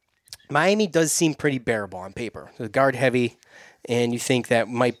 Miami does seem pretty bearable on paper. The guard heavy, and you think that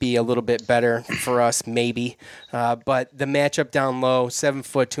might be a little bit better for us, maybe. But the matchup down low, 7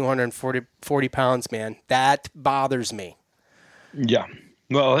 foot, 240 pounds, man, that bothers me. Yeah.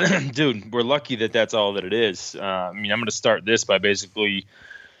 Well, dude, we're lucky that that's all that it is. I'm going to start this by basically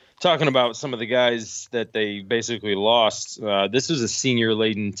talking about some of the guys that they basically lost. This was a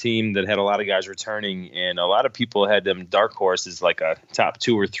senior-laden team that had a lot of guys returning, and a lot of people had them dark horses like a top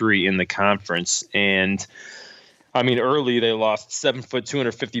 2 or 3 in the conference. And, early they lost 7 foot,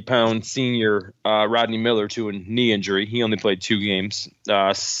 250 pound senior Rodney Miller to a knee injury. He only played 2 games.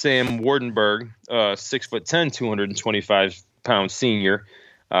 Sam Wardenberg, 6 foot 10, 225 pound senior,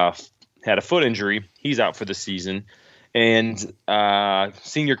 had a foot injury. He's out for the season. And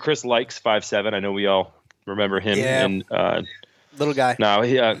senior Chris Likes, 5'7". I know we all remember him. Yeah. And little guy.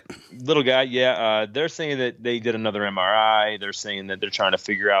 No, little guy. Yeah. They're saying that they did another MRI. They're saying that they're trying to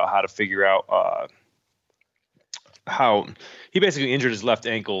figure out how he basically injured his left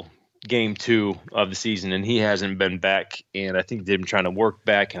ankle game 2 of the season, and he hasn't been back. And I think they've been trying to work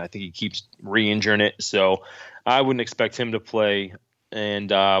back, and I think he keeps re-injuring it. So I wouldn't expect him to play. And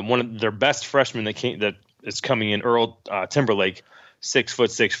one of their best freshmen that is coming in, Earl Timberlake,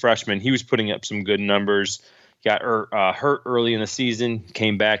 6'6" freshman. He was putting up some good numbers. Got hurt early in the season,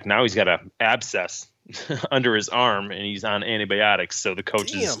 came back. Now he's got an abscess under his arm, and he's on antibiotics. So the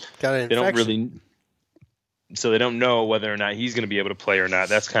coaches they don't know whether or not he's going to be able to play or not.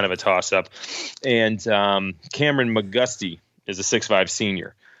 That's kind of a toss-up. And Cameron McGusty is a 6'5"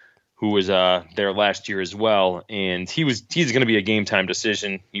 senior who was there last year as well, and he's going to be a game-time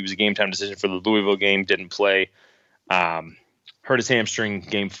decision. He was a game-time decision for the Louisville game, didn't play. Hurt his hamstring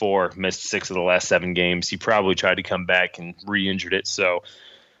game 4, missed 6 of the last 7 games. He probably tried to come back and re-injured it, so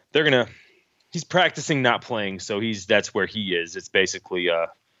he's practicing not playing, so that's where he is. It's basically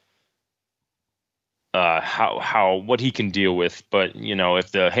what he can deal with, but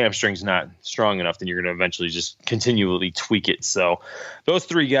if the hamstring's not strong enough, then you're going to eventually just continually tweak it. So those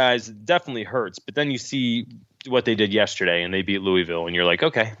 3 guys definitely hurts, but then you see what they did yesterday and they beat Louisville and you're like,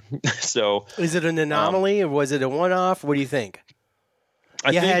 okay. So is it an anomaly or was it a one-off? What do you think?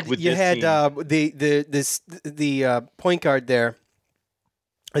 You had the point guard there,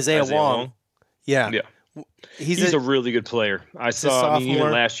 Isaiah Wong. Yeah. He's a really good player. I saw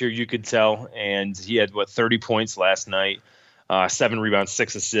even last year you could tell, and he had 30 points last night, 7 rebounds,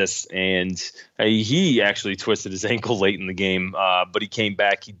 6 assists, and he actually twisted his ankle late in the game, but he came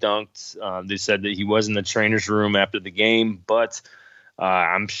back, he dunked. They said that he was in the trainer's room after the game, but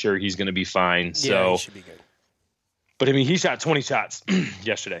I'm sure he's going to be fine. Yeah, so he should be good. But he shot 20 shots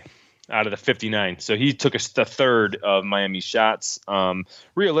yesterday out of the 59. So he took the third of Miami's shots.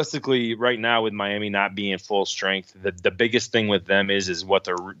 Realistically, right now with Miami not being full strength, the biggest thing with them is what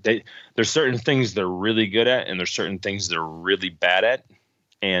there's certain things they're really good at, and there's certain things they're really bad at,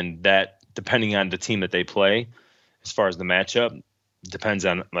 and that depending on the team that they play, as far as the matchup, depends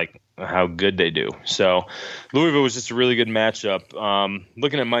on how good they do. So Louisville was just a really good matchup.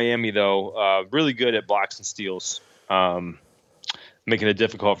 Looking at Miami though, really good at blocks and steals. Making it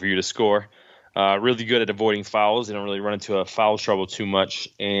difficult for you to score. Really good at avoiding fouls. They don't really run into a foul trouble too much.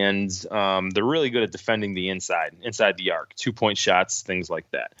 And they're really good at defending the inside the arc, 2-point shots, things like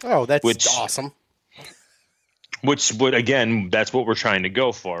that. Oh, that's awesome. Which would, again, that's what we're trying to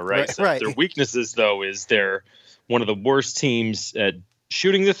go for, right? Right. Their weaknesses, though, is they're one of the worst teams at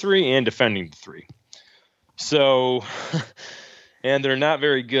shooting the 3 and defending the 3. So... And they're not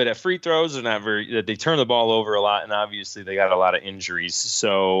very good at free throws. They turn the ball over a lot, and obviously they got a lot of injuries.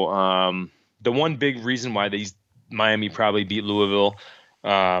 So the one big reason why Miami probably beat Louisville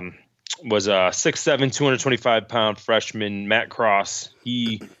was a 6'7", 225-pound freshman, Matt Cross.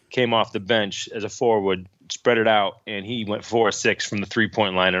 He came off the bench as a forward, spread it out, and he went 4-6 from the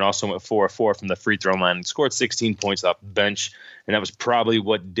three-point line and also went 4-4 from the free throw line and scored 16 points off the bench. And that was probably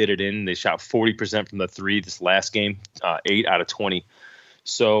what did it in. They shot 40% from the 3 this last game, 8 out of 20.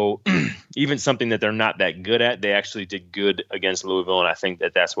 So even something that they're not that good at, they actually did good against Louisville, and I think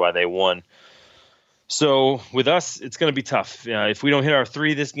that's why they won. So with us, it's going to be tough. If we don't hit our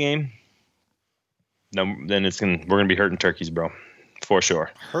 3 this game, then we're going to be hurting turkeys, bro, for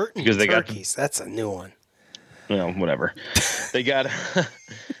sure. Hurting because they turkeys. That's a new one. Whatever. They got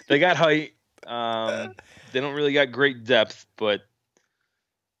height. They don't really got great depth, but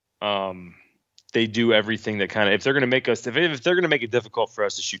they do everything that kind of, if they're going to make us, if they're going to make it difficult for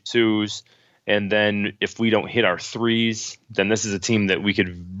us to shoot twos, and then if we don't hit our threes, then this is a team that we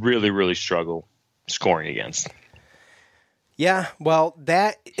could really, really struggle scoring against. Yeah, well,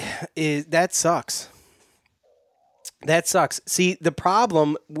 that sucks. That sucks. See, the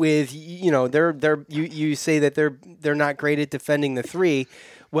problem with, you say that they're not great at defending the three.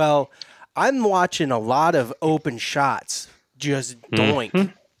 Well, I'm watching a lot of open shots just doink.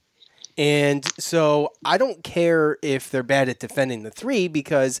 Mm-hmm. And so I don't care if they're bad at defending the three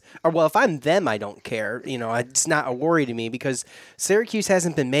if I'm them, I don't care. It's not a worry to me because Syracuse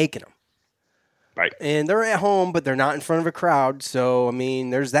hasn't been making them. Right. And they're at home, but they're not in front of a crowd. So, I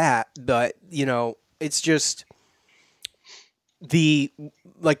mean, there's that. But, it's just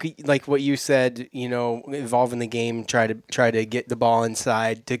like what you said, involving the game, try to get the ball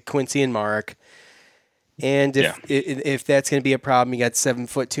inside to Quincy and Mark. And if that's going to be a problem, you got 7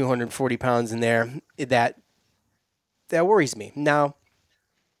 foot, 240 pounds in there. That worries me. Now,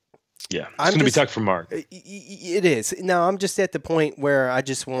 yeah, it's going to be tough for Mark. It is. Now, I'm just at the point where I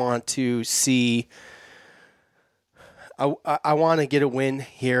just want to see. I want to get a win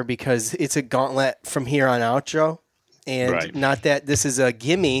here because it's a gauntlet from here on out, Joe. And not that this is a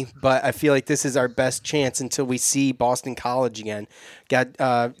gimme, but I feel like this is our best chance until we see Boston College again.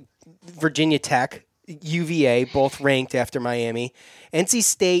 Got Virginia Tech, UVA, both ranked after Miami. NC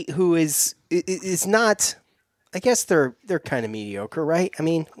State, who is not, I guess they're kind of mediocre, right? I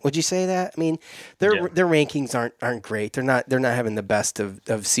mean, would you say that? I mean, their rankings aren't great. They're not having the best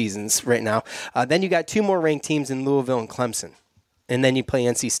of seasons right now. Then you got two more ranked teams in Louisville and Clemson, and then you play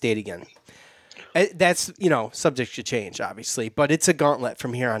NC State again. That's subject to change, obviously, but it's a gauntlet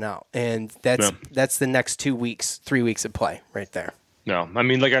from here on out, and that's the next 3 weeks of play right there. No, I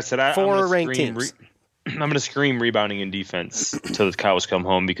mean, like I said, I'm going to scream rebounding and defense until the cows come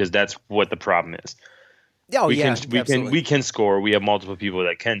home because that's what the problem is. We can score. We have multiple people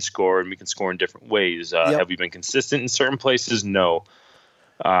that can score, and we can score in different ways. Have we been consistent in certain places? No.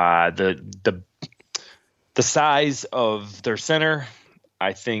 The size of their center,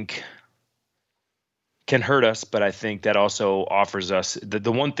 I think, can hurt us, but I think that also offers us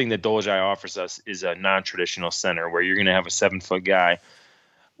the one thing that Dolezaj offers us is a non-traditional center where you're going to have a 7-foot guy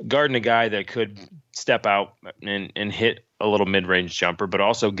guarding a guy that could step out and hit a little mid-range jumper, but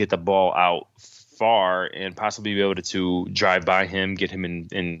also get the ball out far and possibly be able to drive by him, get him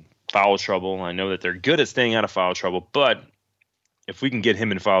in foul trouble. I know that they're good at staying out of foul trouble, but if we can get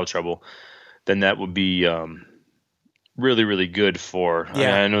him in foul trouble, then that would be really, really good for.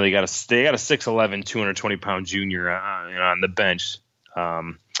 I know they got a 6'11", 220-pound junior on the bench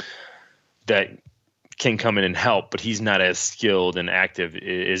that can come in and help, but he's not as skilled and active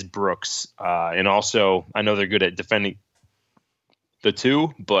as Brooks. And also, I know they're good at defending the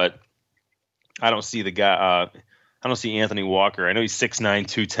two, but I don't see the guy. I don't see Anthony Walker. I know he's 6'9",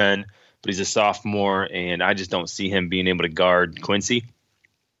 210, but he's a sophomore, and I just don't see him being able to guard Quincy.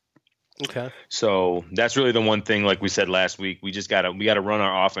 Okay. So that's really the one thing, like we said last week, we gotta run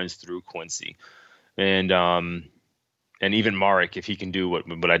our offense through Quincy, and even Marek, if he can do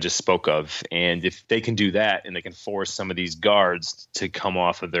what I just spoke of, and if they can do that and they can force some of these guards to come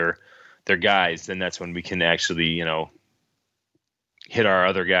off of their guys, then that's when we can actually hit our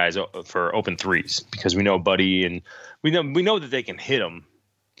other guys for open threes, because we know Buddy and we know that they can hit them,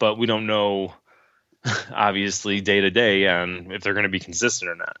 but we don't know. Obviously, day to day, on if they're going to be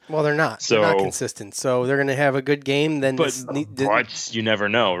consistent or not. Well, they're not. They're not consistent. So they're going to have a good game. Then, but you never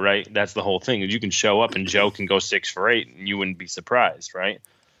know, right? That's the whole thing. You can show up and Joe can go 6 for 8, and you wouldn't be surprised, right?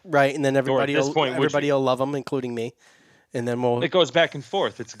 Right, and then everybody will love them, including me. And then it goes back and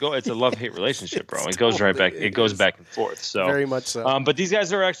forth. It's a love-hate relationship, bro. It goes right back. It goes back and forth. So very much so. But these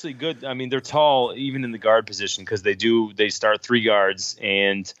guys are actually good. I mean, they're tall, even in the guard position, because they start 3 guards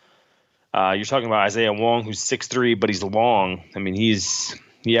and. You're talking about Isaiah Wong, who's 6'3", but he's long. I mean,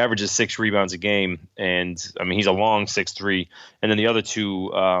 he averages 6 rebounds a game, and I mean he's a long 6'3". And then the other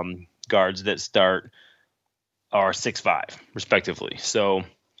 2 guards that start are 6'5", respectively. So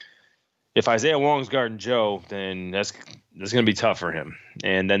if Isaiah Wong's guarding Joe, then that's going to be tough for him.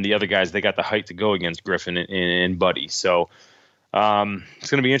 And then the other guys, they got the height to go against Griffin and Buddy. So it's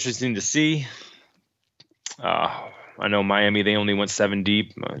going to be interesting to see. I know Miami, they only went 7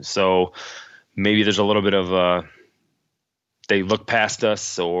 deep, so maybe there's a little bit of they look past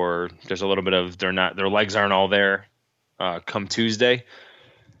us, or there's a little bit of their legs aren't all there come Tuesday.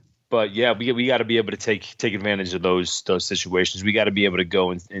 But yeah, we got to be able to take advantage of those situations. We got to be able to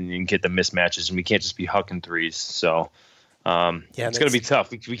go and get the mismatches, and we can't just be hucking threes. So it's going to be tough.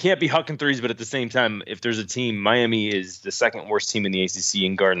 We can't be hucking threes, but at the same time, if there's a team, Miami is the second worst team in the ACC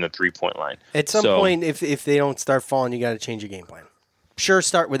in guarding the 3-point line. At some point, if they don't start falling, you got to change your game plan. Sure,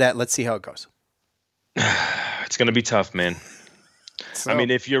 start with that. Let's see how it goes. It's going to be tough, man. I mean,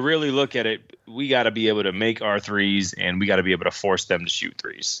 if you really look at it, we got to be able to make our threes, and we got to be able to force them to shoot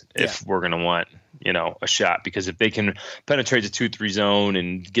threes if we're going to want, a shot. Because if they can penetrate the 2-3 zone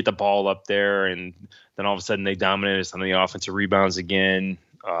and get the ball up there, and then all of a sudden they dominate us on the offensive rebounds again,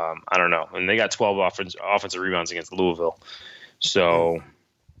 I don't know. And they got 12 offensive rebounds against Louisville. So,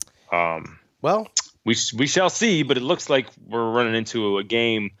 we shall see. But it looks like we're running into a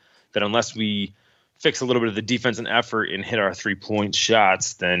game that unless we fix a little bit of the defense and effort and hit our 3-point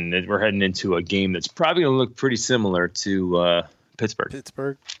shots, then we're heading into a game that's probably going to look pretty similar to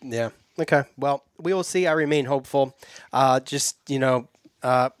Pittsburgh. Yeah. Okay. Well, we will see. I remain hopeful. We'll just,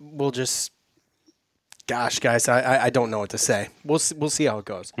 gosh, guys, I don't know what to say. We'll see how it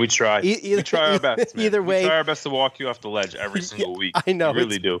goes. We try. We try our best, man. Either way. We try our best to walk you off the ledge every single week. I know. We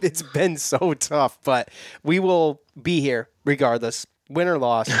really do. It's been so tough, but we will be here regardless, win or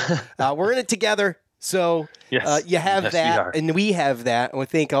loss. We're in it together. So you have that, and we have that. And we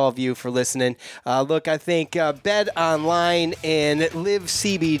thank all of you for listening. Look, I think Bet Online and Live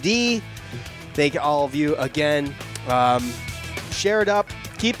CBD. Thank all of you again. Share it up.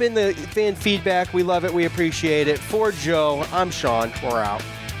 Keep in the fan feedback. We love it. We appreciate it. For Joe, I'm Sean. We're out.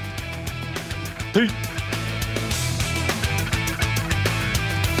 Peace.